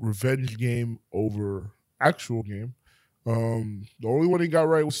 Revenge game over actual game. The only one he got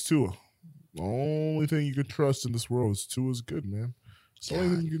right was Tua. The only thing you can trust in this world is Tua's good, man. It's the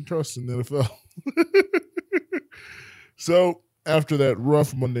only thing you can trust in the NFL. So after that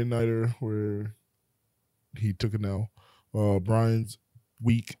rough Monday nighter where he took an L, Brian's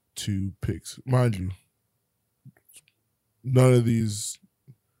week 2 picks. Mind you, none of these.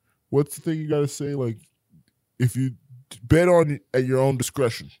 What's the thing you got to say? Like, if you bet on at your own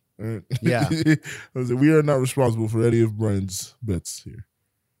discretion. Right? Yeah. We are not responsible for any of Brian's bets here.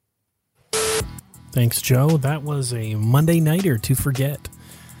 Thanks, Joe. That was a Monday nighter to forget.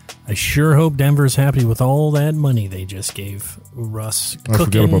 I sure hope Denver's happy with all that money they just gave Russ. I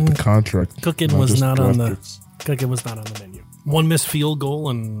forget about the contract. Cooking was not on the menu. One missed field goal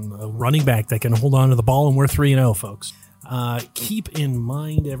and a running back that can hold on to the ball, and we're 3-0, folks. Keep in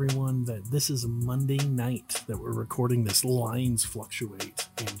mind, everyone, that this is a Monday night that we're recording this. Lines fluctuate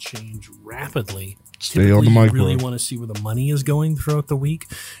and change rapidly. Stay on the mic, you really bro. want to see where the money is going throughout the week.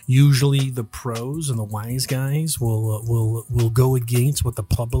 Usually the pros and the wise guys will go against what the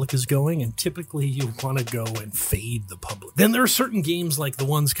public is going, and typically you want to go and fade the public. Then there are certain games like the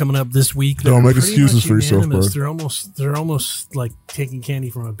ones coming up this week. Don't make excuses for yourself, bro. They're almost like taking candy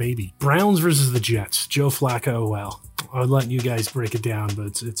from a baby. Browns versus the Jets. Joe Flacco, well, I'll let you guys break it down,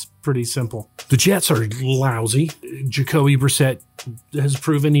 but it's pretty simple. The Jets are lousy. Jacoby Brissett has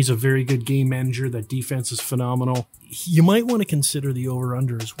proven he's a very good game manager. That defense is phenomenal. You might want to consider the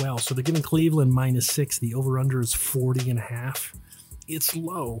over-under as well. So they're giving Cleveland -6. The over-under is 40.5. It's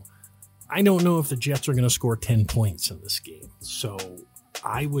low. I don't know if the Jets are going to score 10 points in this game. So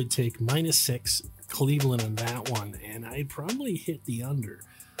I would take -6 Cleveland in that one, and I'd probably hit the under.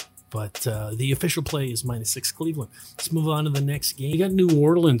 But the official play is -6 Cleveland. Let's move on to the next game. You got New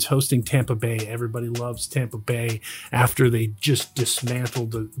Orleans hosting Tampa Bay. Everybody loves Tampa Bay after they just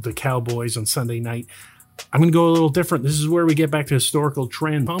dismantled the Cowboys on Sunday night. I'm going to go a little different. This is where we get back to historical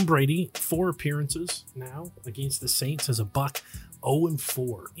trend. Tom Brady, 4 appearances now against the Saints as a Buck.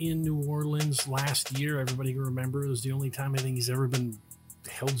 0-4 in New Orleans last year. Everybody can remember it was the only time I think he's ever been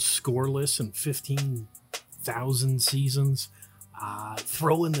held scoreless in 15,000 seasons.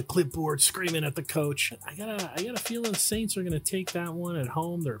 Throwing the clipboard, screaming at the coach. I got a feeling the Saints are going to take that one at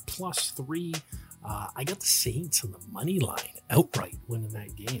home. They're +3. I got the Saints on the money line outright winning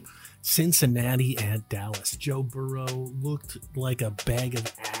that game. Cincinnati at Dallas. Joe Burrow looked like a bag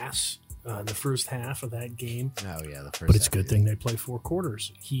of ass the first half of that game. Oh, yeah, the first But it's a half, good yeah. thing they play 4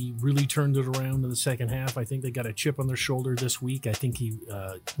 quarters. He really turned it around in the second half. I think they got a chip on their shoulder this week. I think he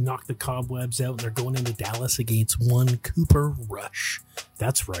knocked the cobwebs out, and they're going into Dallas against one Cooper Rush.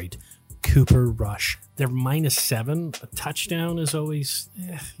 That's right, Cooper Rush. They're -7. A touchdown is always,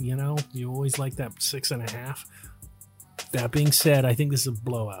 you always like that 6.5. That being said, I think this is a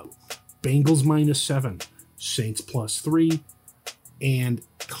blowout. Bengals -7, Saints +3, and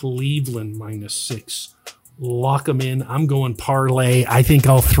Cleveland -6. Lock them in. I'm going parlay. I think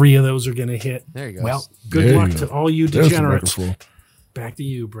all 3 of those are going to hit. There you go. Well, good There luck you to go. all you There's the degenerates. microphone. Back to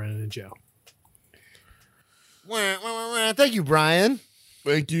you, Brennan and Joe. Thank you, Brian.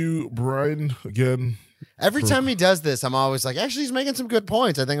 Thank you, Brian. Again, Every time he does this, I'm always like, actually, he's making some good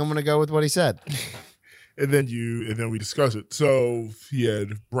points. I think I'm going to go with what he said. and then we discuss it. So he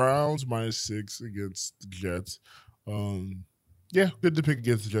had Browns -6 against the Jets. Yeah, good to pick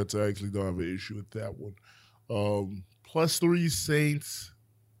against the Jets. I actually don't have an issue with that one. +3 Saints,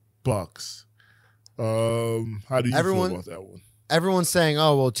 Bucks. How do you feel about that one? Everyone's saying,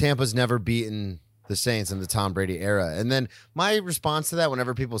 oh, well, Tampa's never beaten the Saints in the Tom Brady era. And then my response to that,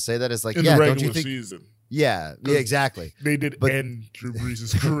 whenever people say that, is like, In yeah, the don't regular you think? season, Yeah, exactly. they did But- end Drew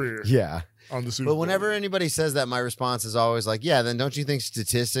Brees' career Yeah. on the Super But Bowl. whenever anybody says that, my response is always like, yeah, then don't you think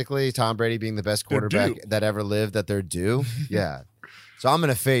statistically Tom Brady being the best They're quarterback due. that ever lived, that they're due? Yeah. So I'm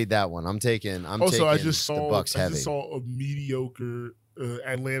going to fade that one. I'm taking I just the saw Bucks I heavy. just saw a mediocre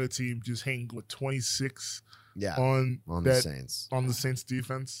Atlanta team just hang with 26 Yeah. on On that the Saints. on the Saints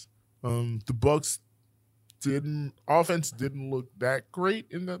defense. The Bucks offense didn't look that great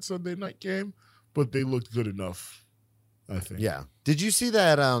in that Sunday night game, but they looked good enough, I think. Yeah. Did you see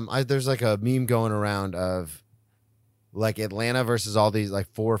that? There's like a meme going around of like Atlanta versus all these like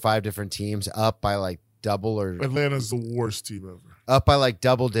 4 or 5 different teams up by like double or Atlanta's the worst team ever. up by like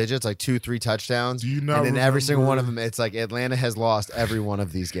double digits, like 2-3 touchdowns. Do you not And then every single one of remember- them, it's like Atlanta has lost every one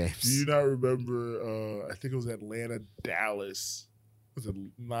of these games. Do you not remember? I think it was Atlanta, Dallas. Was it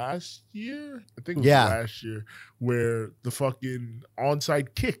last year? I think it was Yeah. last year, where the fucking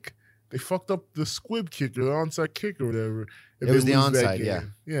onside kick they fucked up the squib kicker, the onside kick or whatever. It was the onside, yeah.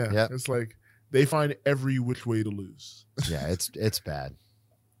 Yeah. Yep. It's like they find every which way to lose. Yeah, it's bad.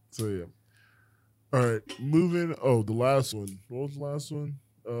 So yeah. All right, moving. Oh, the last one. What was the last one?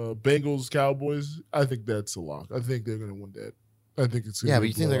 Bengals, Cowboys. I think that's a lock. I think they're gonna win that. I think it's gonna Yeah, be but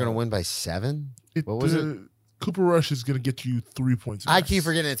you think they're going to blowout. win by 7? What was it? Cooper Rush is gonna get you 3 points. I max. keep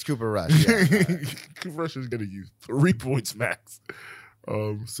forgetting it's Cooper Rush. Yeah. Cooper Rush is gonna use 3 points max.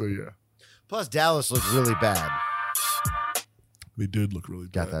 So yeah, Plus, Dallas looked really bad. they did look really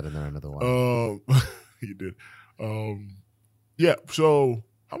Got bad. that in there another one. You did. Yeah. So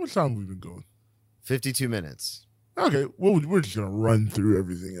how much time have we been going? 52 minutes. Okay, well, we're just gonna run through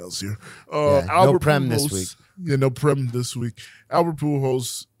everything else here. Yeah, no Albert Prem this Pujols- week. Yeah, no Prem this week. Albert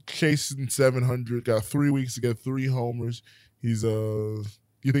Pujols chasing 700. Got 3 weeks to get 3 homers. He's You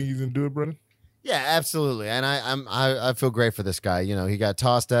think he's gonna do it, Brennan? Yeah, absolutely. And I feel great for this guy. You know, he got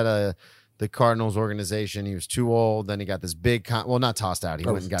tossed out of the Cardinals organization. He was too old. Then he got this big not tossed out. He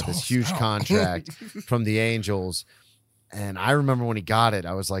went and got this Tossed huge out. contract from the Angels. And I remember when he got it,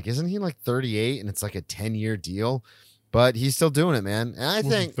 I was like, isn't he like 38 and it's like a 10-year deal? But he's still doing it, man. And I He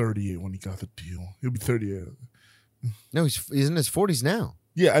wasn't think 38 when he got the deal. He'll be 38. no, he's in his 40s now.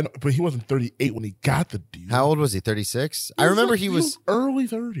 Yeah, I know, but he wasn't 38 when he got the deal. How old was he? 36? He I remember like- he was early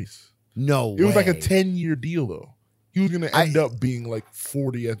 30s. no. It was like a way. 10-year deal though. He was gonna end up being like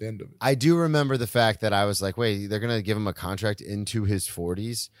 40 at the end of it. I do remember the fact that I was like, wait, they're going to give him a contract into his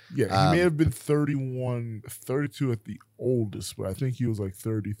 40s. Yeah, he may have been 31, 32 at the oldest, but I think he was like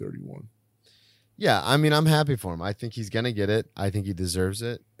 30, 31. Yeah, I mean, I'm happy for him. I think he's going to get it. I think he deserves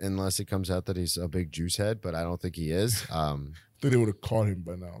it, unless it comes out that he's a big juice head, but I don't think he is. I think they would have caught him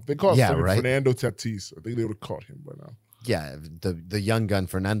by now. They caught Yeah, fucking right? Fernando Tatis. I think they would have caught him by now. Yeah, the young gun,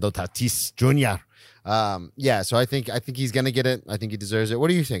 Fernando Tatis Jr. Yeah, so I think he's going to get it. I think he deserves it. What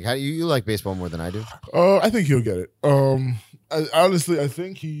do you think? How you like baseball more than I do? I think he'll get it. Honestly, I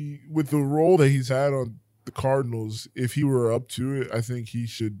think he, with the role that he's had on the Cardinals, if he were up to it, I think he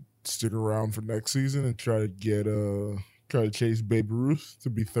should stick around for next season and try to chase Babe Ruth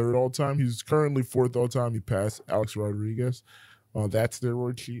to be 3rd all time. He's currently 4th all time. He passed Alex Rodriguez on that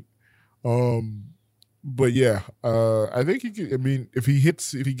steroid sheet. But yeah, I think he could. I mean, if he gets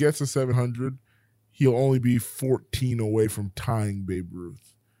to 700, he'll only be 14 away from tying Babe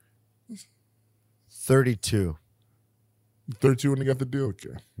Ruth. 32. 32 when he got the deal. Okay,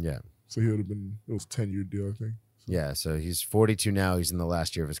 Yeah. so he would have been. It was a 10-year deal, I think. Yeah, so he's 42 now. He's in the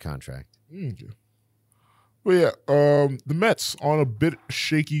last year of his contract. Okay. Well, yeah, the Mets on a bit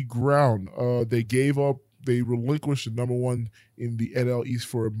shaky ground. They relinquished the number 1 in the NL East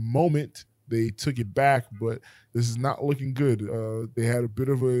for a moment. They took it back, but this is not looking good. They had a bit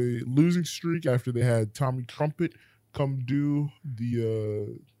of a losing streak after they had Tommy Trumpet come do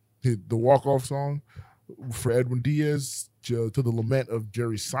the walk-off song for Edwin Diaz to the lament of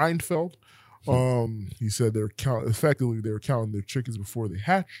Jerry Seinfeld. He said they were counting their chickens before they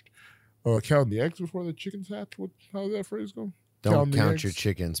hatched. Counting the eggs before the chickens hatch. How does that phrase go? Don't Counting the count your eggs?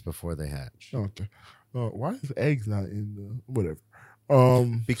 chickens before they hatch. Okay. Why is eggs not in the whatever?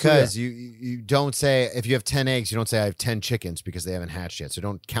 Because you don't say, if you have 10 eggs, you don't say I have 10 chickens because they haven't hatched yet. So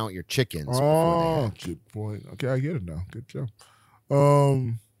don't count your chickens before they Oh, hatch. good point. Okay, I get it now. Good job.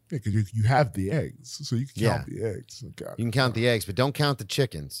 Yeah, because you have the eggs, so you can count the eggs. Okay. You can count the eggs, but don't count the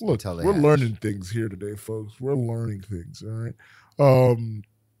chickens Look, until they we're hatch. learning things here today, folks. We're learning things. All right.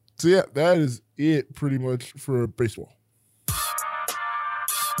 So yeah, that is it pretty much for baseball.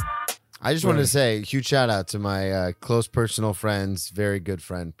 I just wanted to say huge shout out to my close personal friends, very good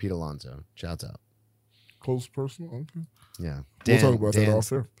friend, Pete Alonso. Shouts out. Close personal. Okay. Yeah. We'll talk about that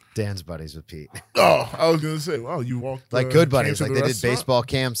off air. Dan's buddies with Pete. Oh, I was gonna say, wow, you walked Like good came buddies. to Like the they did restaurant? baseball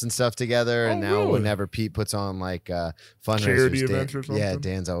camps and stuff together. And Oh, now really? whenever Pete puts on like fundraisers, Charity events or yeah, something?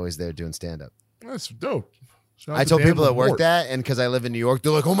 Dan's always there doing stand up. That's dope. Shout out I to told Dan people that work Lamort. that, and because I live in New York,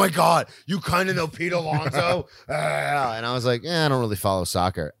 they're like, "Oh my god, you kind of know Pete Alonso?" And I was like, I don't really follow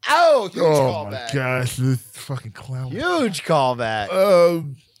soccer. Oh, huge Oh my callback! gosh, this fucking clown. Huge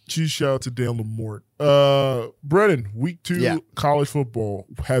callback. Geez, shout out to Dan Lamort. Brennan, week 2 Yeah. college football.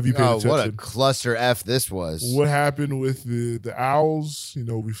 Have you paid Oh, attention? what a cluster F this was. What happened with the Owls? You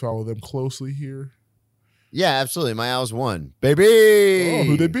know, we follow them closely here. Yeah, absolutely. My Owls won, baby. Oh,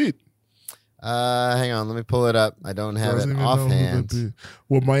 who they beat? Hang on, let me pull it up. I don't have Doesn't it even know who they offhand. beat.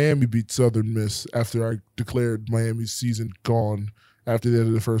 Well, Miami beat Southern Miss after I declared Miami's season gone. After the end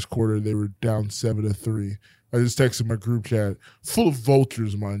of the first quarter, they were down 7-3. I just texted my group chat, full of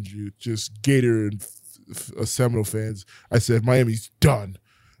vultures, mind you, just Gator and Seminole fans. I said, Miami's done.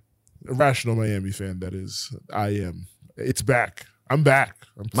 A rational Miami fan, that is. I am. It's back. I'm back.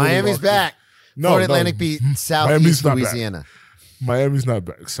 Miami's back. Florida Atlantic beat Southeast Louisiana. Miami's not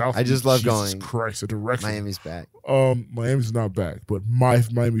back. South. I just love Jesus going. Christ, a direction. Miami's back. Miami's not back, but my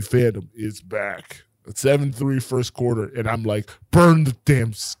Miami fandom is back. 7-3 first quarter, and I'm like, burn the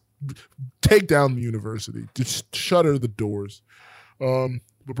damn, take down the university, just shutter the doors. But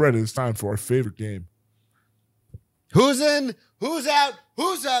Brendan, it's time for our favorite game. Who's in? Who's out?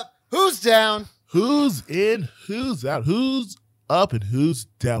 Who's up? Who's down? Who's in? Who's out? Who's up and who's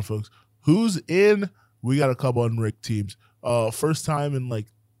down, folks? Who's in? We got a couple unranked teams. First time in like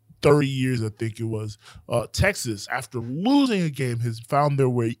 30 years, I think it was. Texas, after losing a game, has found their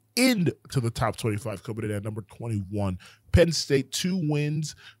way into the top 25, coming in at number 21. Penn State, 2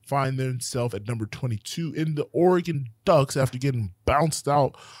 wins, find themselves at number 22. In the Oregon Ducks, after getting bounced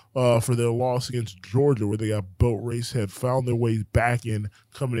out for their loss against Georgia, where they got boat race, have found their way back in,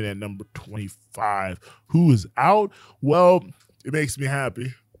 coming in at number 25. Who is out? Well, it makes me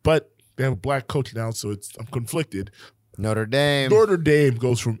happy, but they have a black coach now, so I'm conflicted. Notre Dame. Notre Dame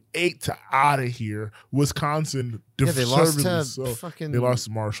goes from 8 to out of here. Wisconsin, they lost to they lost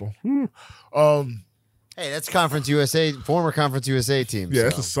to Marshall. Hey, that's Conference USA, former Conference USA team. Yeah, so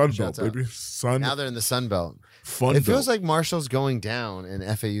it's the Sun Belt, baby. Now they're in the Sun Belt. It feels like Marshall's going down and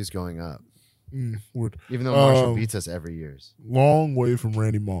FAU's going up. Weird. Even though Marshall beats us every year. Long way from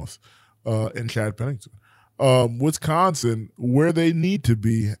Randy Moss and Chad Pennington. Wisconsin, where they need to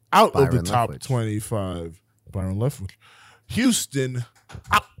be, out of the top 25. Byron Leftwich. Houston,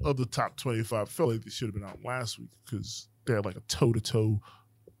 out of the top 25. I felt like they should have been out last week because they had like a toe-to-toe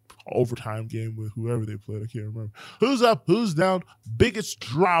overtime game with whoever they played. I can't remember. Who's up? Who's down? Biggest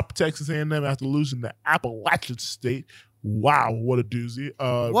drop, Texas A&M after losing to Appalachian State. Wow, what a doozy.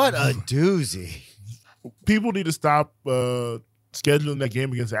 What a doozy. People need to stop scheduling that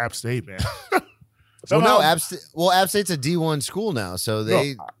game against App State, man. App State's a D1 school now, so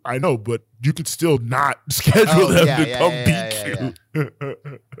they... No, I know, but you could still not schedule them to come beat you.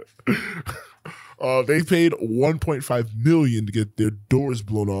 They paid $1.5 million to get their doors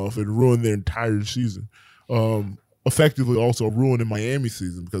blown off and ruin their entire season. Effectively also ruining Miami's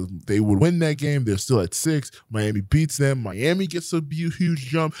season because they would win that game. They're still at 6. Miami beats them. Miami gets a huge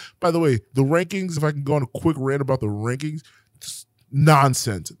jump. By the way, the rankings, if I can go on a quick rant about the rankings,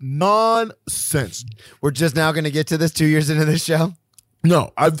 nonsense. We're just now going to get to this 2 years into this show?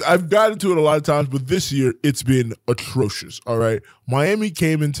 No, I've gotten to it a lot of times, but this year it's been atrocious, all right? Miami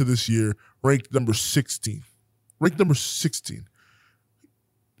came into this year ranked number 16.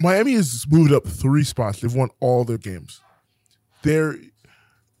 Miami has moved up 3 spots. They've won all their games.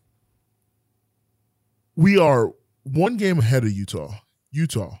 We are 1 game ahead of Utah.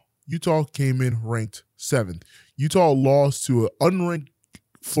 Utah came in ranked 7th. Utah lost to an unranked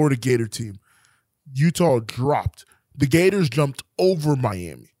Florida Gator team. Utah dropped. The Gators jumped over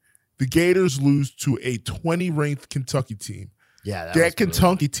Miami. The Gators lose to a 20-ranked Kentucky team. Yeah, that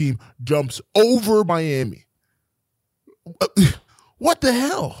Kentucky team jumps over Miami. What the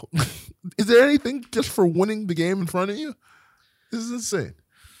hell? Is there anything just for winning the game in front of you? This is insane.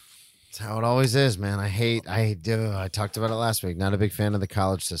 It's how it always is, man. I talked about it last week. Not a big fan of the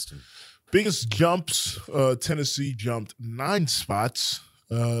college system. Biggest jumps, Tennessee jumped 9 spots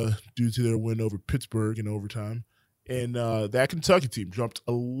due to their win over Pittsburgh in overtime. And that Kentucky team jumped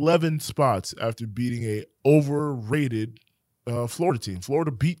 11 spots after beating a overrated Florida team.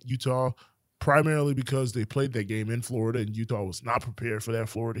 Florida beat Utah primarily because they played that game in Florida, and Utah was not prepared for that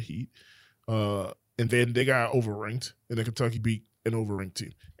Florida heat. And then they got overranked, and then Kentucky beat an overranked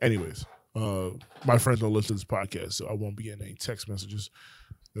team. Anyways, my friends don't listen to this podcast, so I won't be getting any text messages.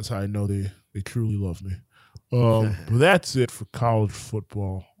 That's how I know they truly love me. But that's it for college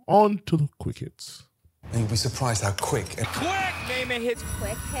football. On to the quick hits. And you'll be surprised how quick. Name hits.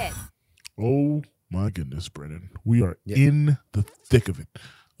 Quick hits. Oh my goodness, Brennan. We are in the thick of it.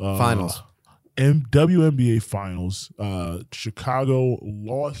 Finals. WNBA finals. Chicago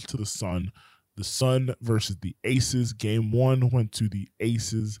lost to the Sun. The Sun versus the Aces. Game 1 went to the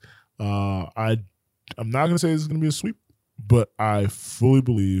Aces. I'm not going to say this is going to be a sweep, but I fully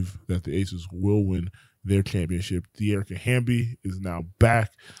believe that the Aces will win their championship. De'Erica Hamby is now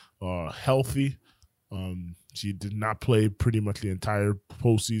back, healthy. She did not play pretty much the entire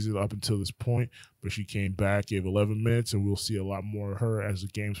postseason up until this point, but she came back, gave 11 minutes, and we'll see a lot more of her as the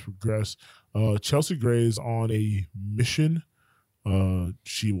games progress. Chelsea Gray is on a mission.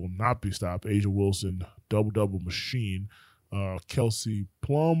 She will not be stopped. Asia Wilson, double machine. Kelsey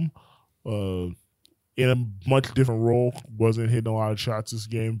Plum, in a much different role, wasn't hitting a lot of shots this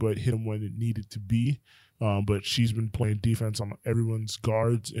game, but hit them when it needed to be. But she's been playing defense on everyone's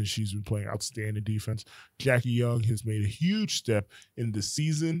guards, and she's been playing outstanding defense. Jackie Young has made a huge step in this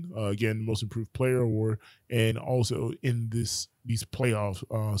season. Again, the Most Improved Player award, and also in these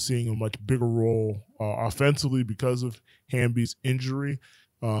playoffs, seeing a much bigger role offensively because of Hamby's injury.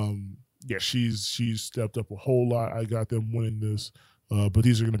 She's stepped up a whole lot. I got them winning this. But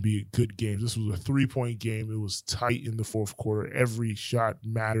these are going to be good games. This was a 3-point game. It was tight in the fourth quarter. Every shot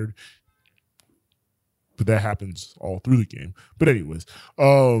mattered. But that happens all through the game. But anyways,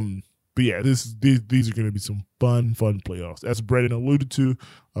 these are going to be some fun playoffs. As Brendan alluded to,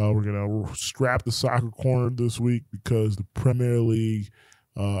 we're going to scrap the soccer corner this week because the Premier League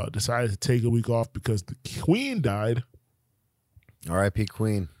decided to take a week off because the Queen died. R.I.P.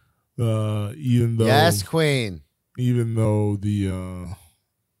 Queen. Yes, Queen. Even though the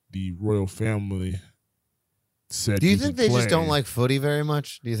royal family said, do you think they just don't like footy very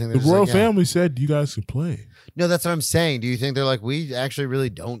much? Do you think the royal family said you guys could play? No, that's what I'm saying. Do you think they're like, we actually really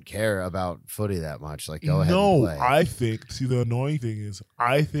don't care about footy that much? Like, go ahead and play. No, I think. See, the annoying thing is,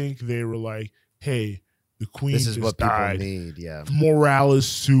 I think they were like, hey, the Queen this is just what died. People need. Yeah, morale is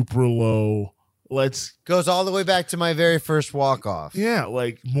super low. Goes all the way back to my very first walk off. Yeah,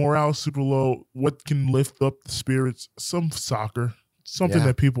 like morale super low. What can lift up the spirits? Some soccer, something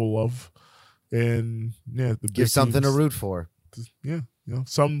that people love, and give something to root for. Yeah,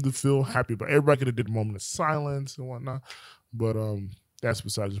 something to feel happy about. Everybody could have did a moment of silence and whatnot, but that's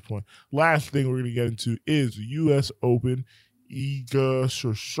besides the point. Last thing we're gonna get into is the U.S. Open. Iga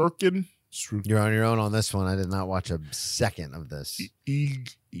Swiatek. You're on your own on this one. I did not watch a second of this.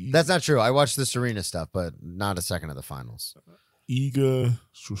 That's not true. I watched the Serena stuff, but not a second of the finals. Iga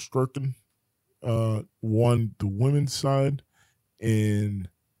Swiatek won the women's side, and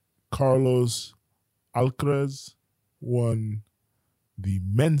Carlos Alcaraz won the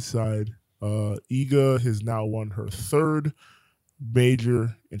men's side. Iga has now won her third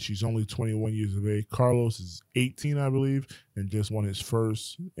major, and she's only 21 years of age. Carlos is 18, I believe, and just won his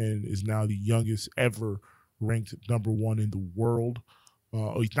first, and is now the youngest ever ranked number 1 in the world.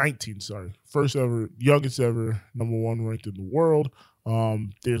 He's 19, sorry. First ever, youngest ever, number 1 ranked in the world.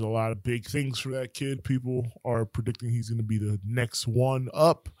 There's a lot of big things for that kid. People are predicting he's going to be the next one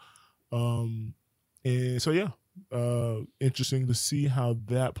up. And so, interesting to see how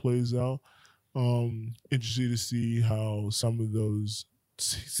that plays out. Interesting to see how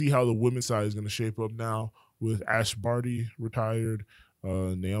the women's side is going to shape up now with Ash Barty retired,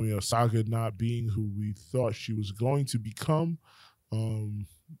 Naomi Osaka not being who we thought she was going to become, and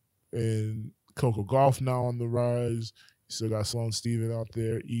Coco Gauff now on the rise. You still got Sloane Stephens out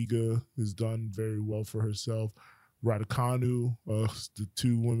there. Iga has done very well for herself. Raducanu, the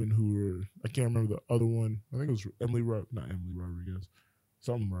two women who were, I can't remember the other one. I think it was not Emily Rodriguez,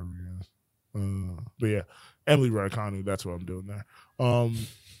 something Rodriguez. But yeah, Emily Raducanu, that's what I'm doing there.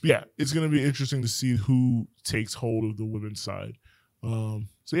 It's going to be interesting to see who takes hold of the women's side.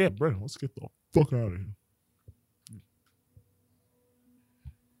 Brendan, let's get the fuck out of here.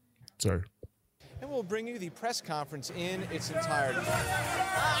 Sorry. And we'll bring you the press conference in its entirety.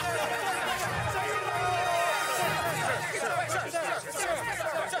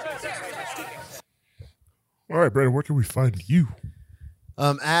 All right, Brandon, where can we find you?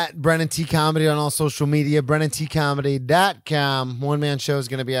 At Brennan T Comedy on all social media, BrennanTComedy.com. One-man show is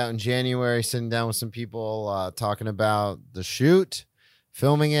going to be out in January, sitting down with some people talking about the shoot,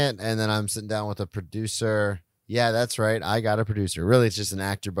 filming it, and then I'm sitting down with a producer. Yeah, that's right. I got a producer. Really, it's just an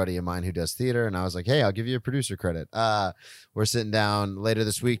actor buddy of mine who does theater, and I was like, hey, I'll give you a producer credit. We're sitting down later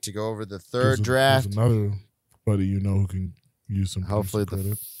this week to go over the third draft. There's another buddy who can use some hopefully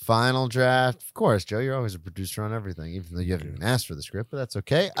the final draft. Of course, Joe, you're always a producer on everything, even though you haven't even asked for the script, but that's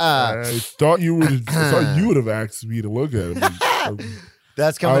okay. I thought you would have asked me to look at it.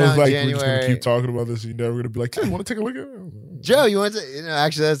 That's coming out in January. We're just going to keep talking about this, and you're never going to be like, hey, you want to take a look at it? Joe, you want to?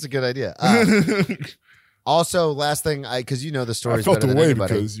 Actually, that's a good idea. Also, last thing, because the story's better than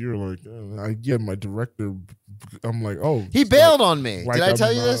anybody. Because you're like, my director. I'm like, oh, he bailed on me. Did I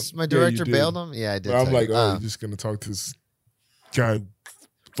tell you this? My director bailed on me. Yeah, I did. But I'm like, you're just gonna talk to this guy.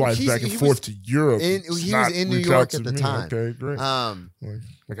 Flies back and forth to Europe. He was in New York at the time. Okay, great.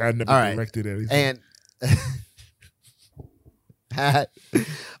 Like I never directed anything. And Pat.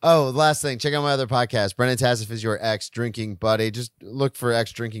 Last thing. Check out my other podcast. Brennan Tassif is your ex-drinking buddy. Just look for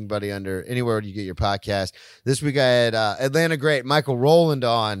ex-drinking buddy under anywhere you get your podcast. This week I had Atlanta great Michael Rowland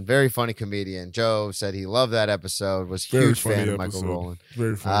on. Very funny comedian. Joe said he loved that episode. Was a huge fan of Michael Rowland.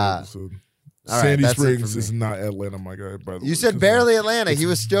 Very funny episode. All right, Sandy that's it Springs for me. is not Atlanta, my guy. By the way, You said 'cause barely Atlanta. He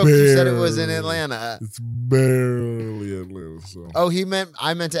was stoked you said it was in barely- Atlanta. It's barely Atlanta. So Oh,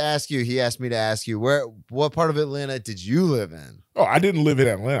 I meant to ask you. He asked me to ask you what part of Atlanta did you live in? I didn't live in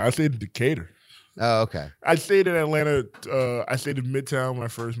Atlanta. I stayed in Decatur. Oh, okay. I stayed in Atlanta. I stayed in Midtown when I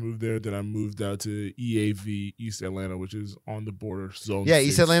first moved there. Then I moved out to EAV, East Atlanta, which is on the border. Zone Yeah, 6.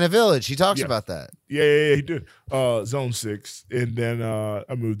 East Atlanta Village. He talks Yeah. about that. Yeah, he did. Zone 6. And then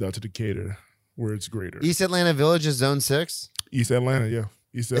I moved out to Decatur, where it's greater. East Atlanta Village is Zone 6? East Atlanta, yeah.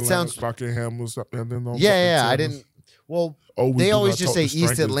 East Atlanta, sounds- Buckingham was up, and then Yeah, I didn't. Well, they always just say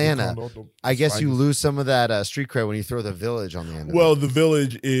East Atlanta. I guess you lose some of that street cred when you throw the village on the end of it. Well, the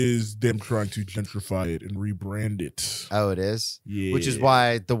village is them trying to gentrify it and rebrand it. Oh, it is? Yeah. Which is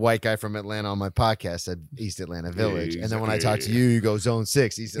why the white guy from Atlanta on my podcast said East Atlanta Village. And then when I talk to you, you go Zone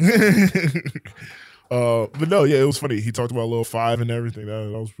 6, East Atlanta. But no, yeah, it was funny. He talked about Lil 5 and everything.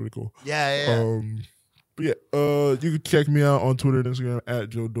 That was pretty cool. Yeah. But yeah, you can check me out on Twitter and Instagram at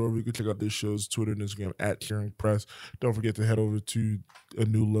Joe Dorby. You can check out this show's Twitter and Instagram at Caring Press. Don't forget to head over to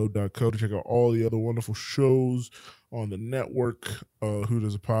anewload.co to check out all the other wonderful shows on the network. Who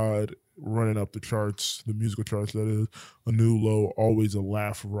Does a Pod, running up the charts, the musical charts, that is. A New Low, always a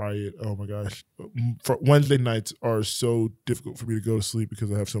laugh riot. Oh my gosh. Wednesday nights are so difficult for me to go to sleep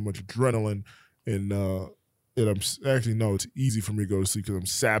because I have so much adrenaline. And it's easy for me to go to sleep because I'm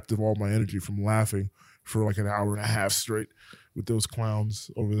sapped of all my energy from laughing for like an hour and a half straight with those clowns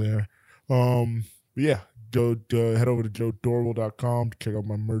over there. But yeah, go head over to joedorwell.com to check out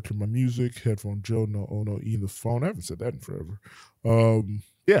my merch and my music. Headphone Joe, no O, no E in the phone. I haven't said that in forever.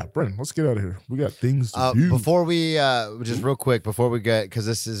 Yeah, Brennan, let's get out of here. We got things to do. Before we, just real quick, before we get, because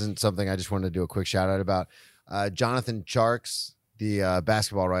this isn't something I just wanted to do a quick shout out about. Jonathan Tjarks, the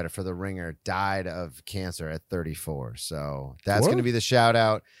basketball writer for The Ringer, died of cancer at 34. So that's going to be the shout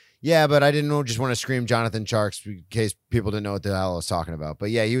out. Yeah, but I didn't just want to scream Jonathan Tjarks in case people didn't know what the hell I was talking about. But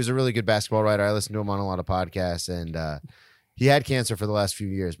yeah, he was a really good basketball writer. I listened to him on a lot of podcasts, and he had cancer for the last few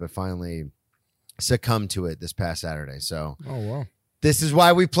years, but finally succumbed to it this past Saturday. So Oh, wow. this is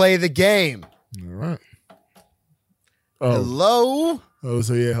why we play the game. All right. Oh, Hello?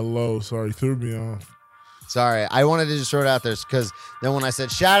 so yeah, hello. Sorry, threw me off. Sorry, I wanted to just throw it out there because then when I said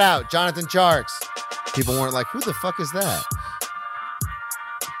shout out Jonathan Tjarks, people weren't like, who the fuck is that?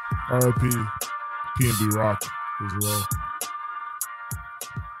 R.I.P. P&B Rock as well.